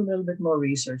have to do a little bit more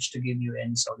research to give you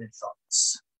any solid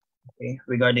thoughts, okay,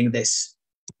 regarding this.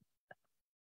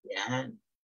 Yan.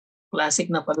 Classic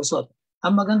na palusot.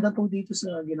 Ang maganda po dito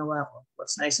sa ginawa ko,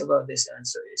 what's nice about this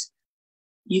answer is,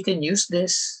 you can use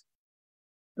this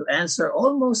to answer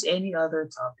almost any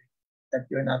other topic that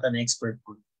you're not an expert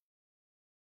on.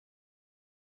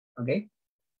 Okay?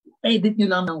 Edit nyo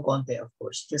lang ng konti, of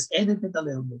course. Just edit it a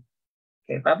little bit.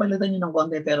 Okay? Papalitan nyo ng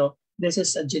konti, pero this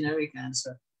is a generic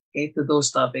answer, okay, to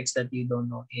those topics that you don't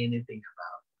know anything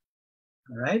about.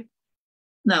 Alright?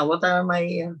 Now, what are my,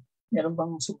 meron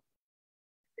bang so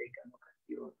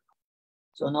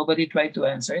nobody tried to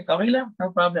answer it? Okay lang,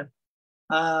 no problem.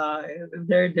 If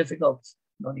they're difficult,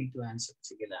 no need to answer.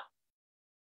 Sige lang.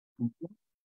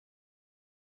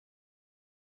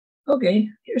 Okay,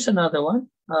 here's another one.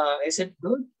 Is it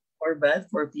good or bad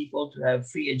for people to have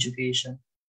free education?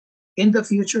 In the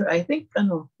future, I think,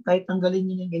 kahit tanggalin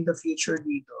nyo yung in the future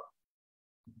dito,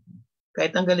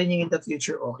 kahit tanggalin nyo in the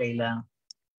future, okay lang.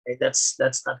 Okay, that's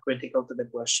not critical to the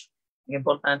question. Ang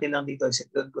importante lang dito, is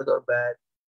it good or bad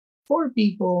for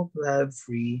people to have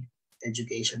free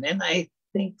education? And I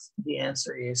think the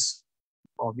answer is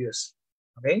obvious.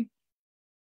 Okay?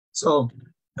 So,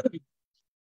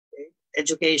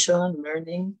 education,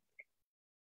 learning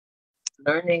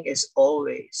is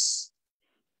always,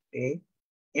 okay?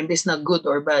 Imbes na good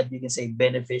or bad, you can say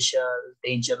beneficial,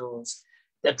 dangerous,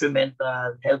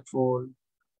 detrimental, helpful.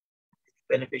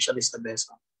 Beneficial is the best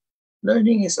one.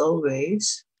 Learning is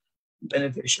always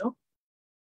beneficial,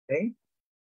 okay,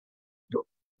 to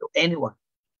anyone,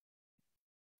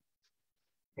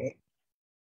 okay,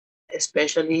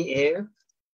 especially if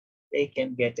they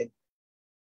can get it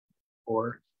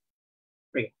for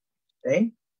free,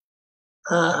 okay.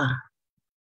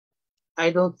 I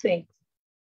don't think,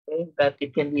 okay, that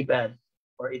it can be bad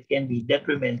or it can be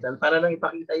detrimental, para lang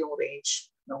ipakita yung range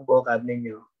ng vocab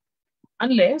ninyo,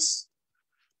 unless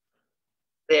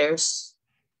there's,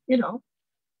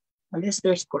 unless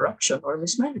there's corruption or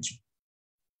mismanagement.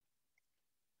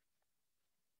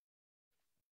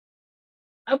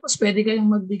 Tapos pwede kayong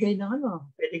magbigay ng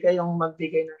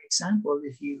example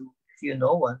if you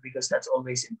know one, because that's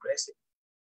always impressive.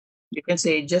 You can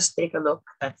say, just take a look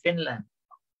at Finland.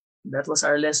 That was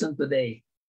our lesson today.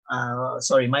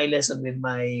 Sorry, my lesson with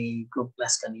my group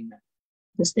class kanina.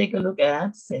 Just take a look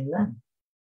at Finland.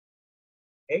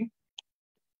 Okay?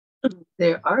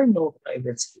 There are no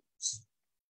private schools.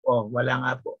 Oh, wala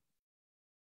nga po.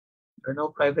 There are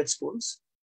no private schools.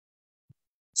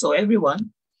 So everybody,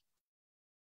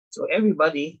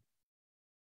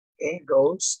 okay,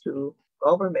 goes to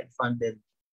government-funded.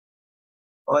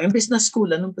 In business school,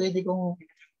 anong pwede kong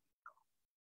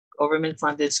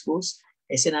government-funded schools?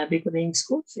 Sinabi ko na yung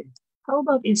schools. How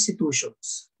about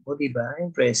institutions? O, diba?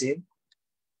 Impressive.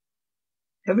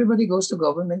 Everybody goes to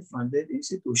government-funded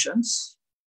institutions.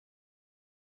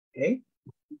 Okay?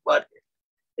 But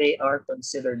they are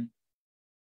considered,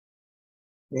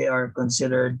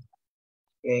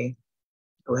 okay,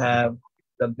 to have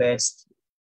the best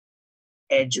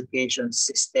education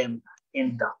system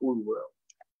in the whole world.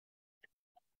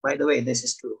 By the way, this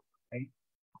is true. Okay?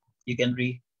 You can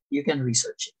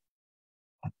research it.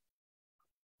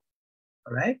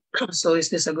 All right. So is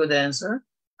this a good answer?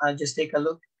 Just take a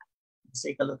look. Let's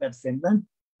take a look at Finland.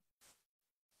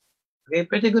 Okay,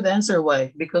 pretty good answer.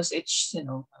 Why? Because it's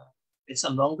it's a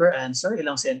longer answer.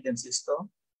 Ilang sentences to?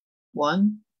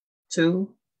 1, 2,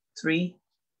 3,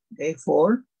 okay,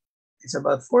 4. It's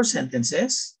about 4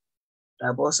 sentences.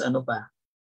 Tapos ano pa?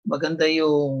 Maganda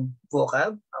yung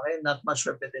vocab. Okay, not much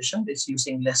repetition. It's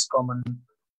using less common,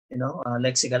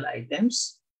 lexical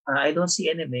items. I don't see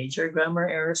any major grammar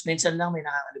errors. Minsan lang may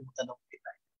nakakalimutan ako.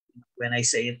 when I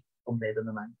say it, kompleto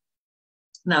naman.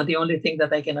 Now, the only thing that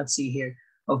I cannot see here,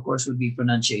 of course, would be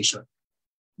pronunciation.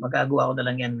 Magagawa ko na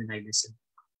lang yan when I listen.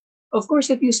 Of course,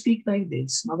 if you speak like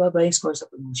this, mababa yung score sa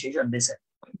pronunciation. Listen.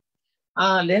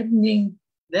 Learning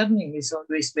is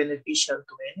always beneficial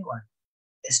to anyone,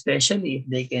 especially if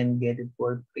they can get it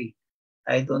for free.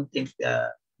 I don't think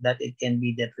that it can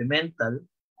be detrimental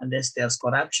unless there's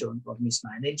corruption or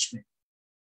mismanagement.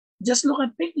 Just look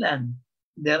at Finland.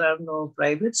 There are no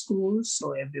private schools,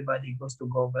 so everybody goes to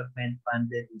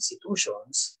government-funded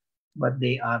institutions, but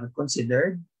they are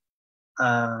considered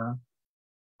to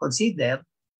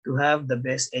have the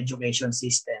best education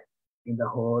system in the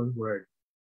whole world.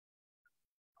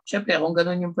 Siyempre, kung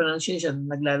ganun yung pronunciation,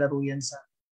 naglalaro yan sa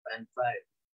band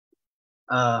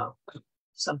 5.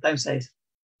 Sometimes I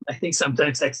think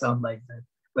sometimes I sound like that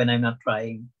when I'm not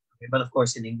trying. Okay? But of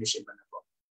course, in English, iba na po.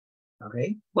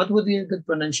 Okay? What would be a good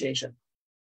pronunciation?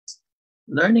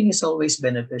 Learning is always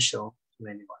beneficial to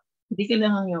anyone. Hindi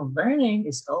kailangan yung learning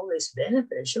is always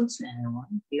beneficial to anyone.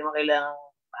 Hindi mo kailangan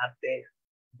arte.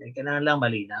 Hindi kailangan lang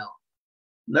malinaw.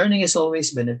 Learning is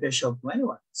always beneficial to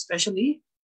anyone, especially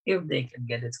if they can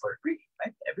get it for free,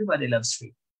 right? Everybody loves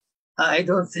free. I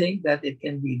don't think that it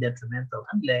can be detrimental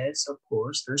unless, of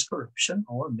course, there's corruption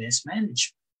or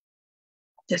mismanagement.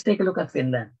 Just take a look at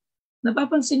Finland.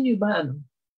 Napapansin niyo ba,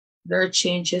 there are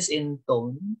changes in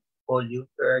tone, volume,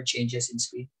 there are changes in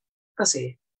speed.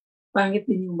 Kasi, pangit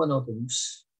din yung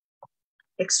monotonous.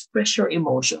 Express your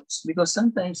emotions because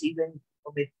sometimes even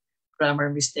with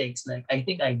grammar mistakes, like I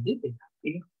think I did it.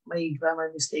 May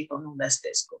grammar mistake on the last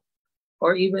test ko.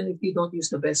 Or even if you don't use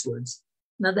the best words,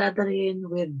 nadadalhin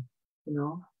with,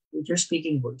 with your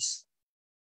speaking voice.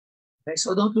 Okay,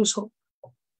 so don't lose hope.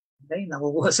 Okay,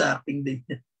 nakukuha sa acting din.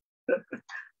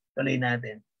 Tuloy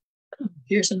natin.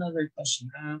 Here's another question.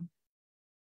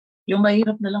 Yung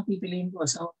mahirap na lang pipiliin ko,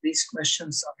 some of these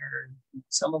questions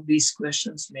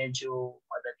medyo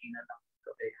madali na lang.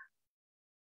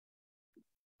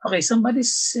 Okay, somebody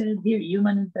said here,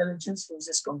 human intelligence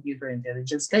versus computer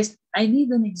intelligence. Guys, I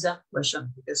need an exact question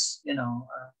because,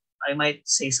 I might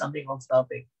say something off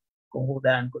topic kung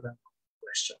hudaan ko lang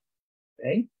question.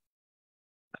 Okay?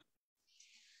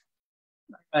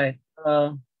 All right.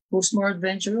 Who's more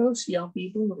adventurous, young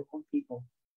people or old people?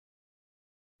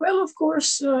 Well, of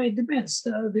course, it depends.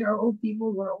 There are old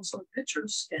people who are also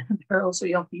adventurous, and there are also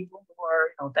young people who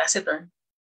are taciturn.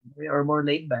 They are more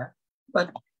laid back.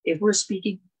 But if we're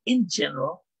speaking in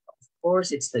general, of course,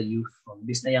 it's the youth.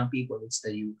 These young people, it's the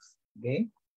youth. Okay.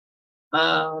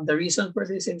 The reason for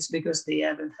this is because they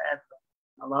haven't had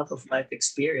a lot of life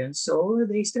experience, so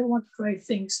they still want to try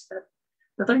things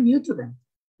that are new to them.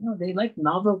 They like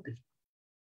novelty.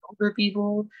 Older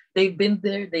people, they've been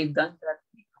there, they've done that.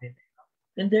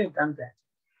 Been there, done that.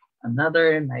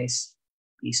 Another nice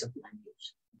piece of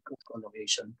language. Good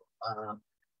collocation.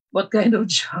 What kind of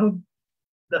job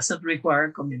doesn't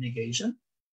require communication?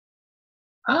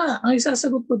 Ang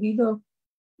isasagot ko dito,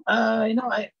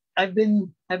 I've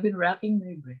been racking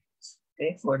my brains,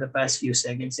 okay, for the past few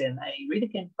seconds, and I really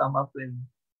can't come up with,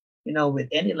 with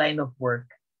any line of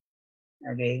work,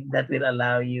 okay, that will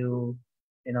allow you,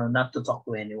 not to talk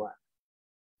to anyone.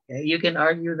 Okay, you can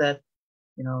argue that,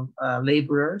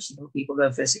 laborers, people who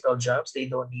have physical jobs, they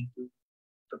don't need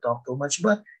to talk too much,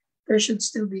 but there should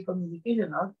still be communication.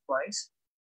 Otherwise,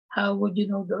 how would you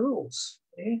know the rules?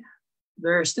 Okay?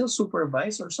 They're still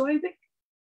supervisors. So I think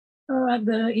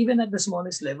even at the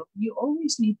smallest level, you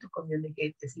always need to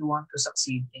communicate if you want to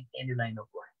succeed in any line of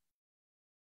work.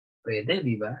 Pwede,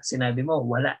 di ba? Sinabi mo,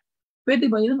 wala. Pwede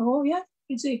ba yun? Oh, yeah.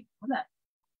 You can say, wala.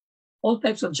 All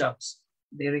types of jobs,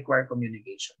 they require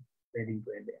communication. Pwede.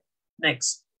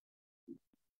 Next.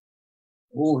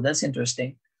 Oh, that's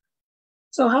interesting.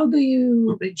 So how do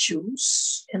you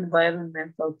reduce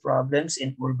environmental problems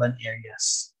in urban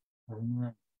areas?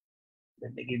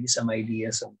 Let me give you some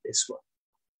ideas on this one.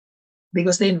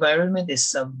 Because the environment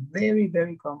is a very,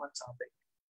 very common topic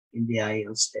in the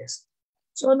Ielts test.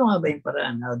 So ano nga ba yung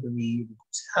paraan?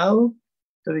 How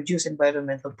to reduce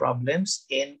environmental problems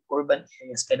in urban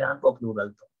areas? Kailangan po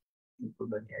plural to, in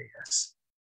urban areas.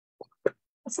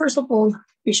 First of all,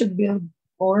 we should build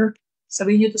more,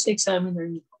 sabihin nyo to sa examiner,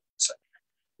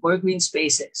 more green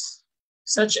spaces,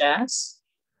 such as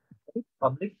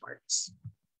public parks.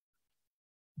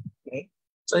 Okay?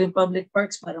 So in public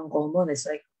parks, parang common. It's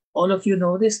like, all of you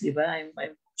know this, di ba? I'm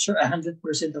sure 100%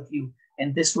 of you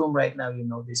in this room right now, you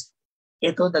know this.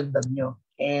 Ito, dagdag nyo.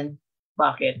 And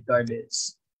pocket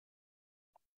gardens.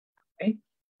 Okay?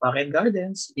 Pocket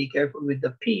gardens, be careful with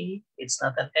the P. It's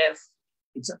not an F,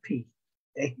 it's a P.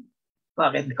 Okay?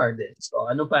 Pocket gardens.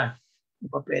 So ano pa? Ano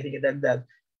pa pwede idagdag?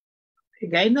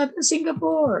 Gaya natin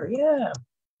Singapore. Yeah.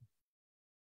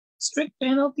 Strict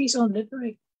penalties on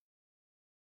littering.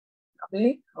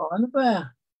 Okay? O ano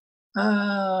pa?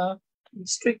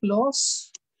 Strict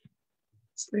laws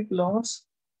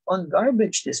on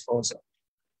garbage disposal.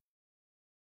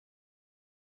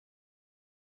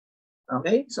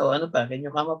 Okay? So ano pa? Can you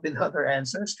come up with other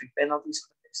answers? Strict penalties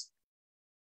on this.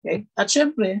 Okay? At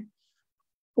syempre,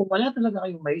 kung wala talaga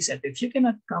kayong maisip, if you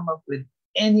cannot come up with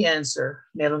any answer,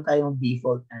 meron tayong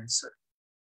default answer.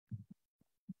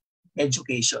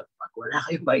 Education. Pag wala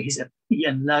kayong maisip,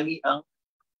 yan lagi ang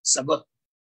sagot.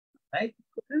 Right?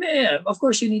 Yeah, of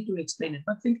course, you need to explain it,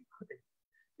 but think about it.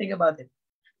 Think about it.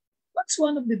 What's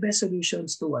one of the best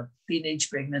solutions to what? Teenage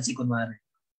pregnancy, kunwari.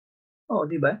 Oh,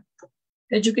 di ba?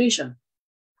 Education.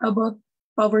 How about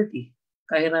poverty?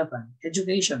 Kahirapan.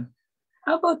 Education.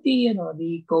 How about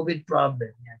the COVID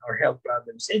problem or health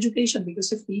problems? Education,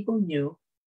 because if people knew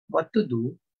what to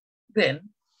do,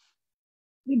 then,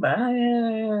 di ba,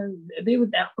 they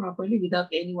would act properly without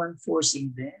anyone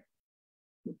forcing them.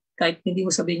 Kahit hindi mo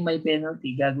sabing may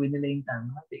penalty, gagawin nila yung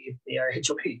tama if they are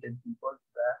educated people.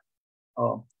 Diba?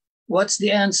 Oh. What's the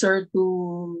answer to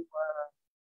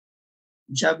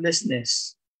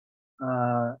joblessness?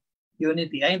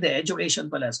 Unity. Ay, hindi. Education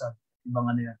pala. So, ibang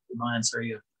ano yun. Ibang answer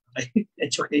yun. Okay?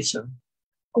 Education.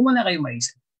 Kung wala kayong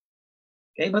maisip.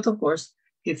 Okay? But of course,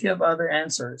 if you have other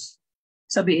answers,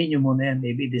 sabihin nyo muna yan.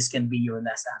 Maybe this can be your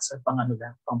last answer. Pang ano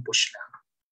lang. Pang push lang.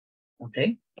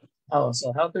 Okay? Oh,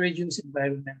 so how to reduce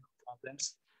environmental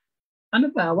problems? Ano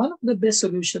pa? One of the best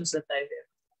solutions that I have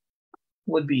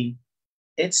would be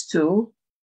it's to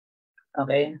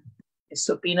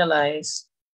penalize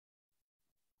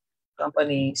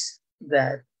companies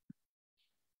that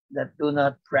do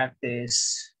not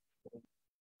practice.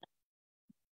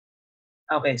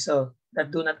 Okay, so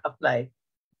that do not apply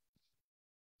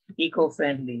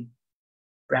eco-friendly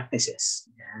practices.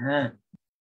 Yan.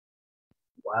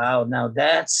 Wow, now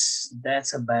that's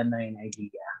a banner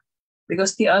idea.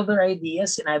 Because the other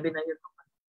ideas, sinabi na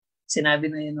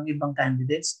yun ng ibang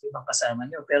candidates, ibang kasama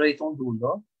nyo. Pero itong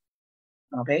dulo,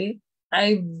 okay,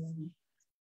 I've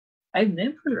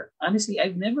never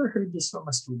heard this from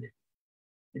a student.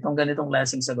 Itong ganitong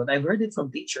klaseng sagot. I've heard it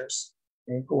from teachers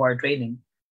who are training.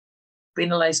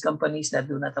 Penalize companies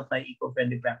that do not apply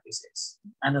eco-friendly practices.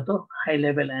 Ano to?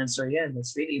 High-level answer yan.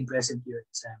 That's really impressive to your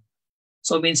exam.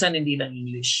 So minsan hindi lang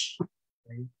English.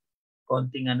 Okay?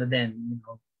 Konting din,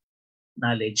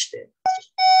 knowledge din.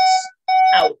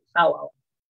 Ow.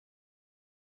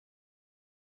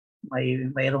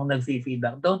 Mayroong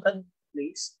nag-feedback. Don't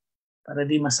please. Para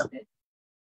di masakit.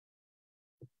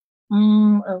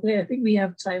 Okay, I think we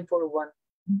have time for one.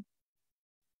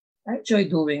 I enjoy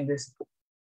doing this.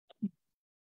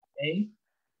 Okay.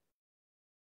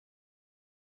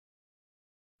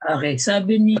 Okay,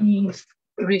 sabi ni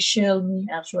Rachel, ni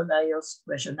actual Ielts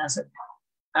question nasa.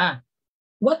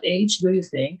 What age do you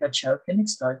think a child can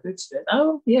start to express?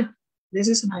 Oh, yeah. This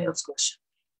is an Ielts question.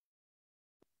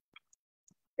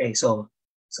 Okay, so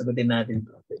sagutin natin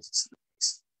to.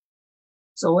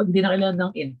 So, hindi na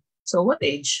kailangan ng in. So, what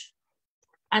age?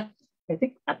 At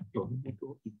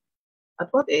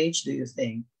what age do you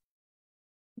think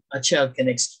a child can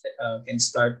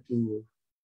start to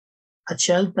a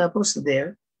child tapos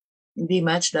there? Hindi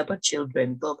match, dapat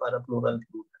children to para plural.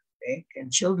 Okay? Can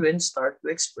children start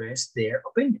to express their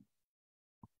opinion?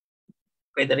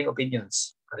 Pwede rin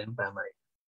opinions. Parang tama rin.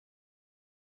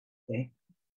 Okay?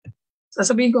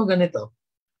 Sasabihin ko ganito.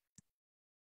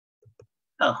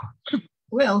 Oh,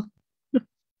 well,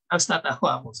 I'll start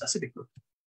ako. Sasabihin ko.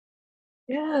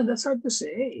 Yeah, that's hard to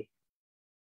say.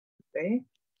 Okay?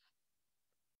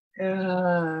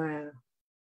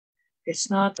 It's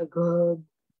not a good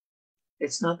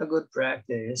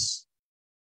practice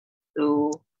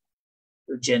to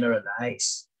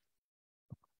generalize.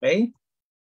 Okay?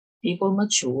 People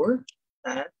mature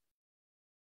at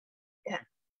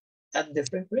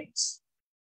different rates.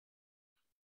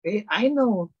 Okay? I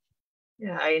know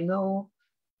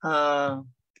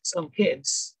some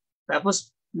kids.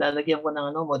 Tapos lalagyan ko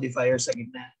ng modifier sa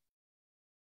gitna.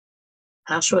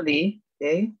 Actually,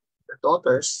 okay, the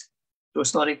daughters, true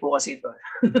story po kasi ito.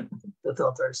 The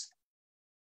daughters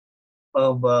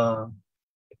of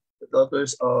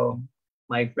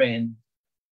my friend.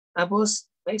 Tapos,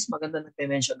 guys, maganda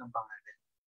nag-mention ng pangalan.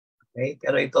 Okay?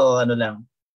 Pero ito,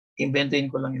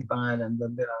 inventuin ko lang yung pangalan.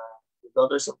 The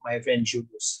daughters of my friend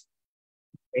Julius.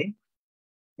 Okay?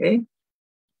 Okay?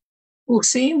 Who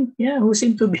seem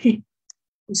to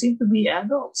be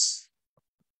adults.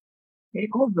 Okay?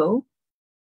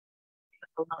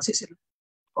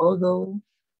 Although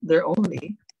they're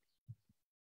only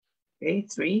 3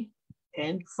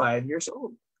 and 5 years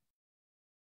old.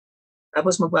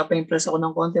 Tapos magpapa-impress ako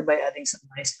ng konti by adding some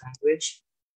nice language.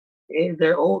 Eh,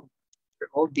 they're old.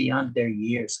 They're old beyond their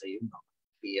years. So, you know,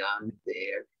 beyond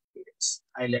their years.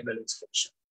 High-level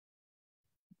expression.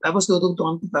 Tapos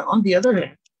tutugtungan ko pa. On the other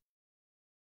hand,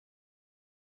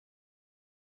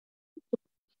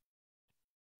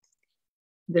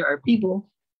 there are people,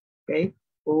 okay,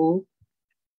 who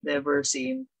never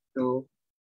seem to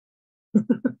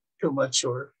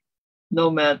mature, no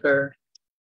matter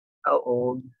how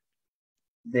old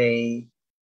they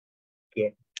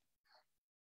get.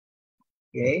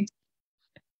 Okay?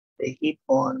 They keep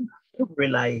on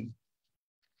relying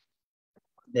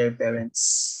on their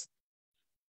parents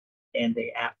and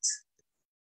they act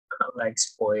like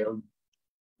spoiled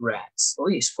brats. Oh,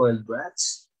 you spoiled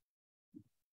brats.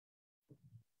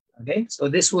 Okay, so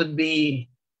this would be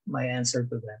my answer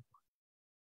to that.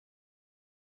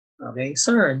 Okay,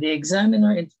 sir, the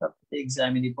examiner interrupted the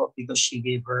examinee because she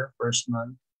gave her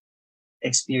personal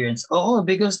experience. Oh,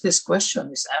 because this question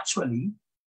is actually,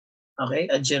 okay,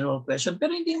 a general question.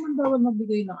 Pero hindi naman bawal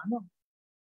magbigay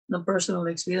ng personal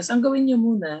experience. Ang gawin niyo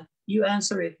muna, you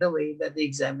answer it the way that the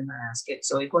examiner asked it.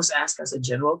 So it was asked as a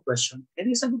general question. And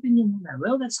sagutin niyo muna.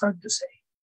 Well, that's hard to say.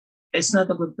 It's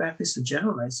not a good practice to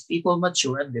generalize. People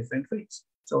mature at different rates.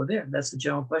 So there, that's the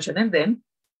general question. And then,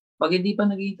 pag hindi pa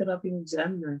nag-interrupt yung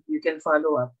examiner, you can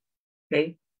follow up,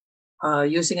 okay,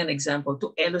 using an example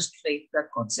to illustrate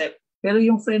that concept. Pero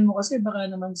yung friend mo kasi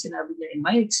baka naman sinabi niya, in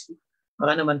my experience,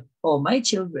 baka naman, oh, my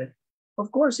children.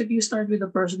 Of course, if you start with a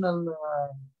personal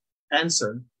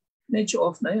answer, medyo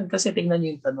off na yun kasi tingnan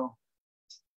niyo yung tanong.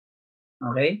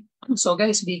 Okay? So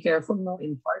guys, be careful no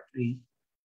in part 3.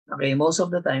 Okay, most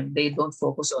of the time, they don't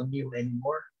focus on you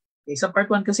anymore. Okay, sa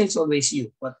part 1 kasi it's always you.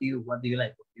 What do you like? What do you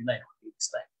like? What do you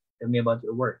dislike? Tell me about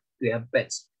your work. Do you have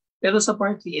pets? Pero sa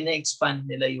part 3, ina-expand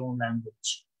nila yung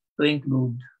language to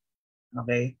include,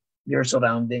 okay, your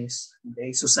surroundings,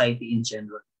 okay, society in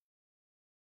general.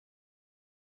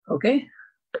 Okay,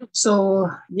 so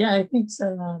yeah, I think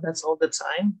that's all the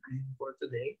time for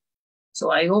today.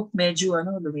 So I hope medyo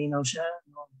luminaw siya.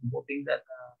 I'm hoping that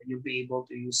you'll be able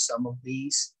to use some of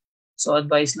these. So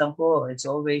advice lang po, it's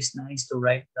always nice to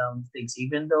write down things.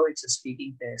 Even though it's a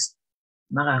speaking test,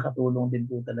 makakatulong din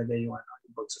po talaga yung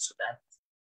pagsusulat.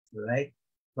 Right?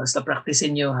 Basta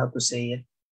practicein nyo how to say it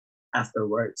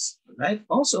afterwards. Right?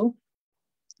 Also,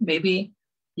 maybe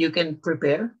you can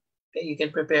prepare. Okay, you can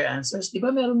prepare answers. Di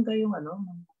ba meron kayong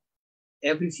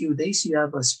every few days you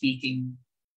have a speaking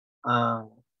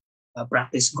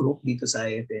practice group dito sa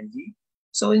IFNG.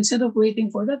 So instead of waiting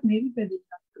for that, maybe pwede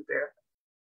na prepare.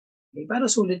 Okay,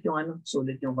 para sulit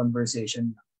yung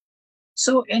conversation.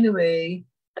 So anyway,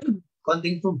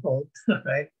 konting from fault,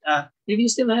 right? If you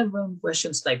still have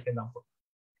questions, type it lang po.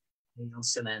 I'll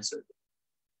still answer.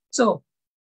 So,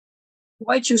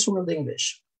 why choose World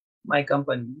English? My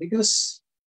company. Because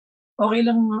okay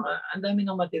lang, ang dami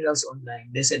ng materials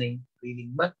online, listening,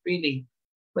 reading. But really,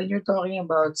 when you're talking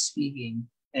about speaking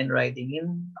and writing,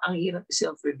 ang hirap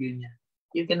self-review niya.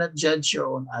 You cannot judge your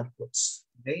own outputs.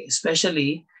 Okay?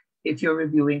 Especially if you're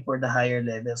reviewing for the higher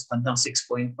levels, pandang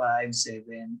 6.5,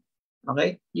 7.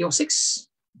 Okay? Yung 6,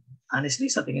 honestly,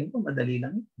 sa tingin ko, madali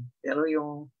lang. Pero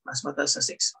yung mas mataas sa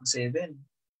 6, 7,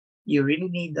 you really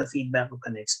need the feedback of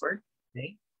an expert.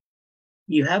 Okay?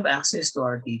 You have access to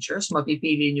our teachers.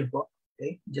 Mapipili nyo po.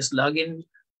 Okay? Just log in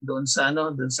doon sa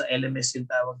LMS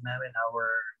yung tawag namin, our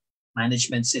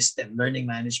management system, learning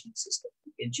management system.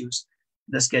 You can choose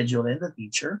the schedule and the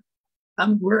teacher.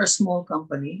 We're a small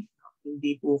company.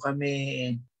 Hindi po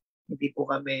kami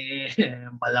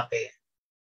malaki.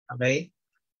 Okay?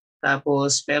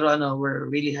 Tapos, pero we're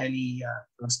really highly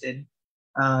trusted.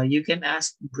 You can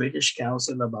ask British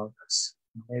Council about us.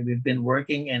 Okay? We've been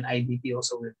working, and IDP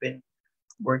also, we've been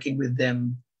working with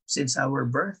them since our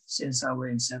birth, since our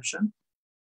inception.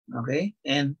 Okay?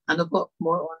 And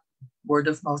more on word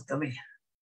of mouth kami.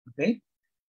 Okay?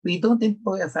 We don't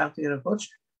employ a factory approach.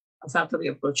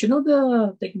 You know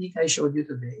the technique I showed you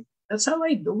today? That's how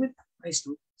I do it with my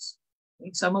students.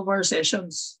 In some of our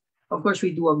sessions, of course,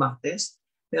 we do a mock test.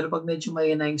 Pero pag medyo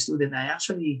mahina yung student, I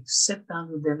actually sit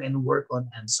down with them and work on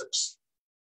answers.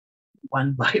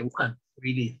 One by one,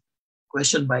 really.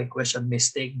 Question by question,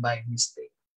 mistake by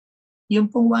mistake. Yung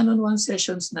pong one-on-one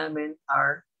sessions namin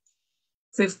are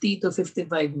 50 to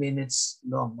 55 minutes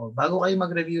long. O, bago kayo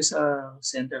mag-review sa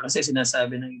center, kasi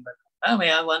sinasabi ng iba,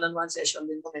 may one-on-one session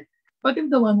din kami. But if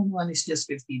the one-on-one is just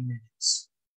 15 minutes,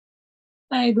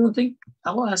 I don't think,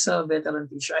 ako as a veteran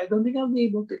teacher, I don't think I'll be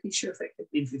able to teach you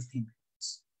effectively in 15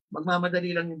 minutes.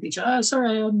 Magmamadali lang yung teacher, sir,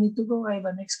 I need to go, I have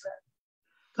a next class.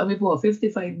 Kami po,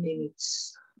 55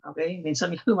 minutes. Okay?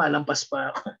 Minsan lumalampas pa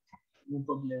ako. Yung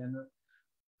problema.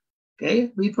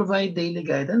 Okay? We provide daily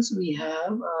guidance. We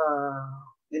have,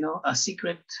 a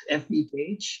secret FB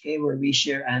page, okay, where we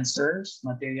share answers,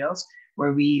 materials,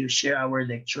 where we share our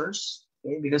lectures.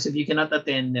 Okay? Because if you cannot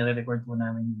attend, nire-record po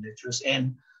namin yung lectures.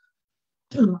 And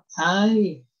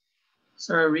hi,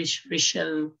 Sir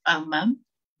Richelle, Ma'am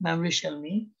Richelle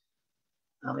me.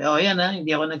 Okay, yan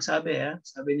hindi ako nagsabi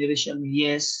Sabi ni Richelle me,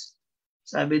 yes.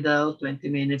 Sabi daw, 20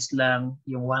 minutes lang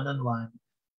yung one-on-one.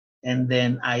 And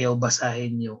then, ayaw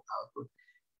basahin yung output.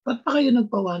 Ba't pa kayo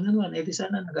nagpa-one-on-one? Di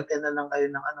sana nag-attend na lang kayo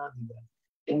ng di ba?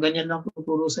 Kung ganyan lang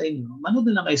tuturo sa inyo, manood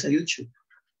na lang kayo sa YouTube.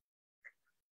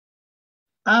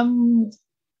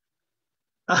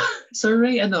 Sir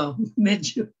Ray,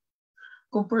 medyo,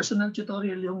 kung personal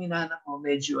tutorial yung hinahanap mo,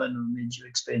 medyo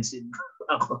expensive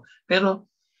ako. Pero,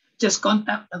 just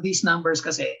contact these numbers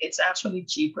kasi it's actually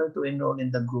cheaper to enroll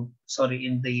in the group,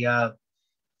 in the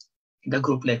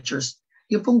group lectures.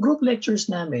 Yung pong group lectures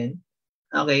namin,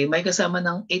 okay, may kasama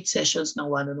ng 8 sessions ng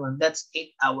one-on-one. That's 8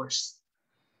 hours.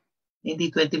 Hindi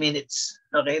 20 minutes.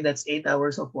 Okay, that's 8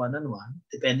 hours of one-on-one,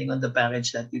 depending on the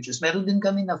package that you choose. Meron din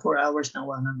kami na 4 hours ng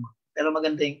one-on-one. Pero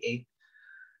maganda yung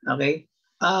 8. Okay?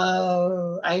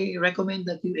 I recommend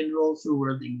that you enroll through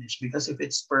World English because if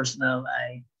it's personal,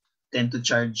 I tend to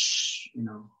charge,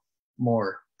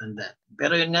 more than that.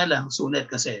 Pero yun nga lang,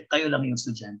 sulit kasi kayo lang yung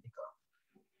estudyante ko.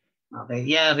 Okay,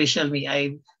 yeah, Richelle,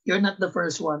 you're not the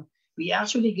first one. We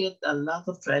actually get a lot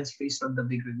of transcripts from the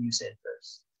big review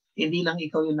centers. Hindi lang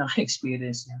ikaw yung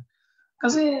naka-experience niya.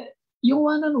 Kasi yung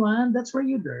one-on-one, that's where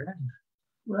you learn.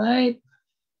 Right?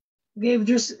 Okay, if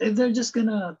they're just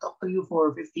gonna talk to you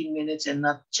for 15 minutes and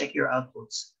not check your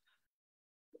outputs,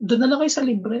 doon na lang kayo sa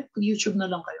libre. YouTube na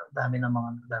lang kayo. Dami ng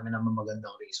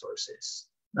magandang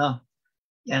resources. No?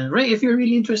 Yan. Ray, if you're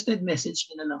really interested, message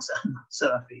me na lang sa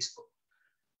Facebook.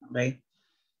 Okay?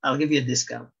 I'll give you a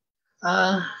discount.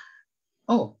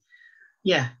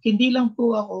 Hindi lang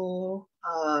po ako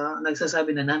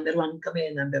nagsasabi na number one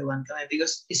kami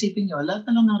because isipin nyo, lahat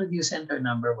na lang ng review center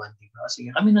number 1, diba?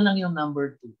 Sige, kami na lang yung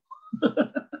number 2.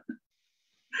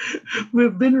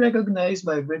 We've been recognized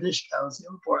by British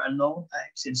Council for a long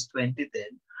time, since 2010.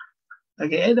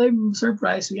 Okay, and I'm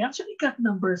surprised we actually got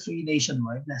number 3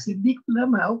 nationwide. Hindi ko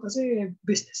alam how kasi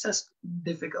business is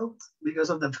difficult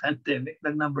because of the pandemic.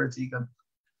 Number 3 kami.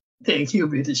 Thank you,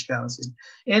 British Council.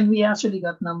 And we actually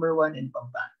got number 1 in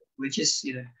Pampanga, which is,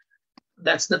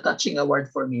 that's the touching award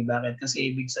for me. Bakit?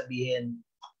 Kasi ibig sabihin,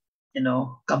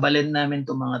 kabalin namin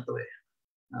itong mga to .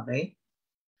 Okay?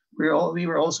 We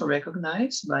were also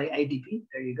recognized by IDP.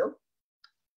 There you go.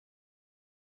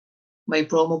 May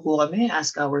promo po kami.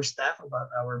 Ask our staff about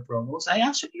our promos. I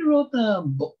actually wrote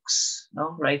books,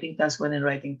 Writing Task 1 and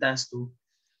Writing Task 2.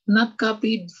 Not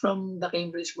copied from the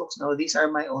Cambridge books. No, these are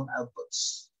my own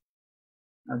outputs.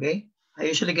 Okay? I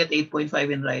usually get 8.5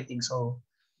 in writing. So,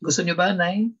 gusto nyo ba,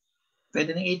 9?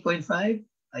 Pwede ng 8.5?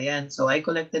 Ayan. So, I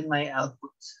collected my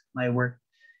outputs, my work.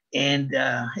 And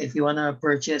if you wanna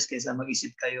purchase, kaysa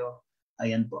mag-isip kayo,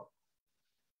 ayan po.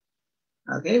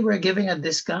 Okay, we're giving a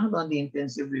discount on the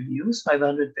intensive reviews,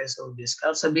 500 peso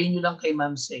discount. Sabihin nyo lang kay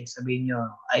Ma'am Say, sabihin nyo,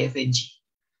 IFNG.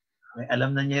 Okay,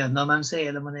 alam na niya yun. No, Ma'am Say,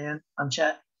 alam mo na yan? Ma'am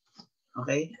Chat?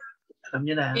 Okay? Alam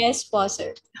nyo na. Yes po,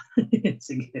 sir.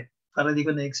 Sige, para di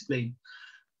ko na-explain.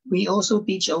 We also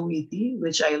teach OET,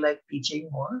 which I like teaching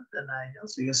more than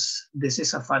IELTS because this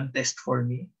is a fun test for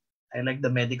me. I like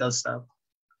the medical stuff,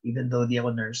 even though di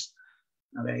ako nurse.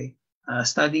 Okay?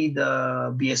 Studied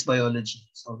BS Biology.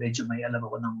 So medyo may alam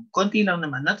ako ng konti lang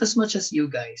naman. Not as much as you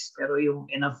guys, pero yung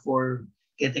enough for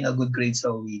getting a good grade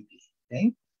sa OET.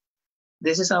 Okay?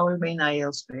 This is our main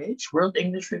IELTS page. World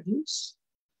English Reviews.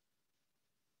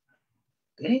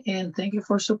 Okay, and thank you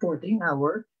for supporting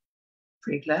our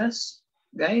free class.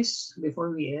 Guys,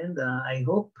 before we end, I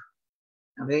hope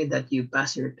that you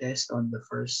pass your test on the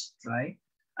first try.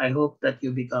 I hope that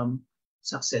you become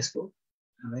successful.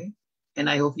 Okay? And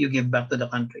I hope you give back to the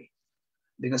country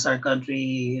because our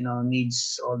country,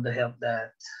 needs all the help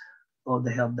that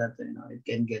it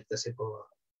can get kasi po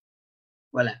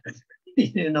wala.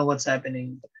 You know what's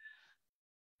happening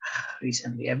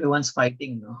recently. Everyone's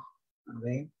fighting, no?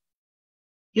 Okay?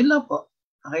 Yun lang po.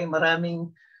 Okay,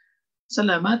 maraming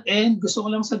salamat and gusto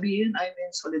ko lang sabihin I'm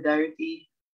in solidarity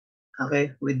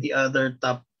with the other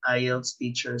top IELTS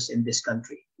teachers in this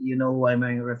country. You know who I'm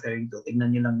referring to.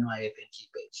 Tignan nyo lang yung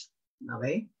IFNG page.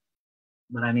 Okay?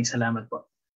 Maraming salamat po.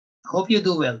 Hope you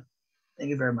do well.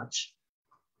 Thank you very much.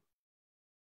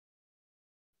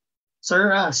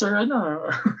 Sir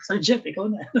Jeff, ikaw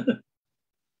na.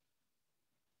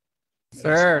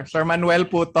 Sir Manuel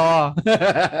po to.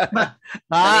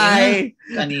 Hi.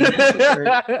 Kanina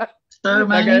Sir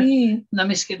Manny,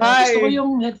 na-miss kita. Hi. Gusto ko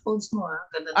yung headphones mo, ha?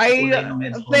 Ganda ng kulay ng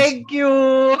headphones. Thank you.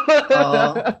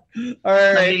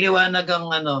 Alright. Naliliwanag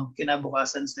ang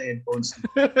kinabukasan sa headphones.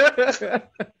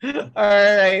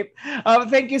 Alright.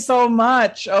 Thank you so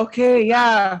much. Okay,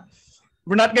 yeah.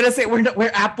 We're not gonna say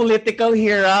we're apolitical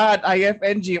here at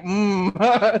IFNG.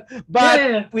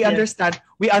 But we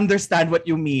understand what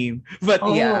you mean. But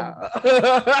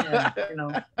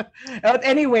But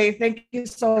anyway, thank you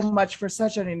so much for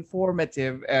such an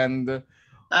informative and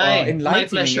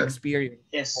enlightening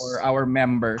experience for our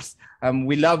members.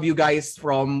 We love you guys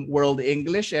from World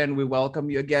English, and we welcome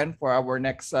you again for our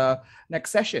next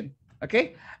session.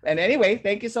 Okay. And anyway,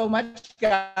 thank you so much,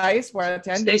 guys, for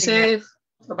attending. Stay safe.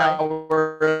 Our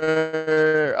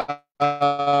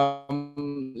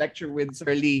lecture with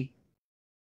Sir Lee.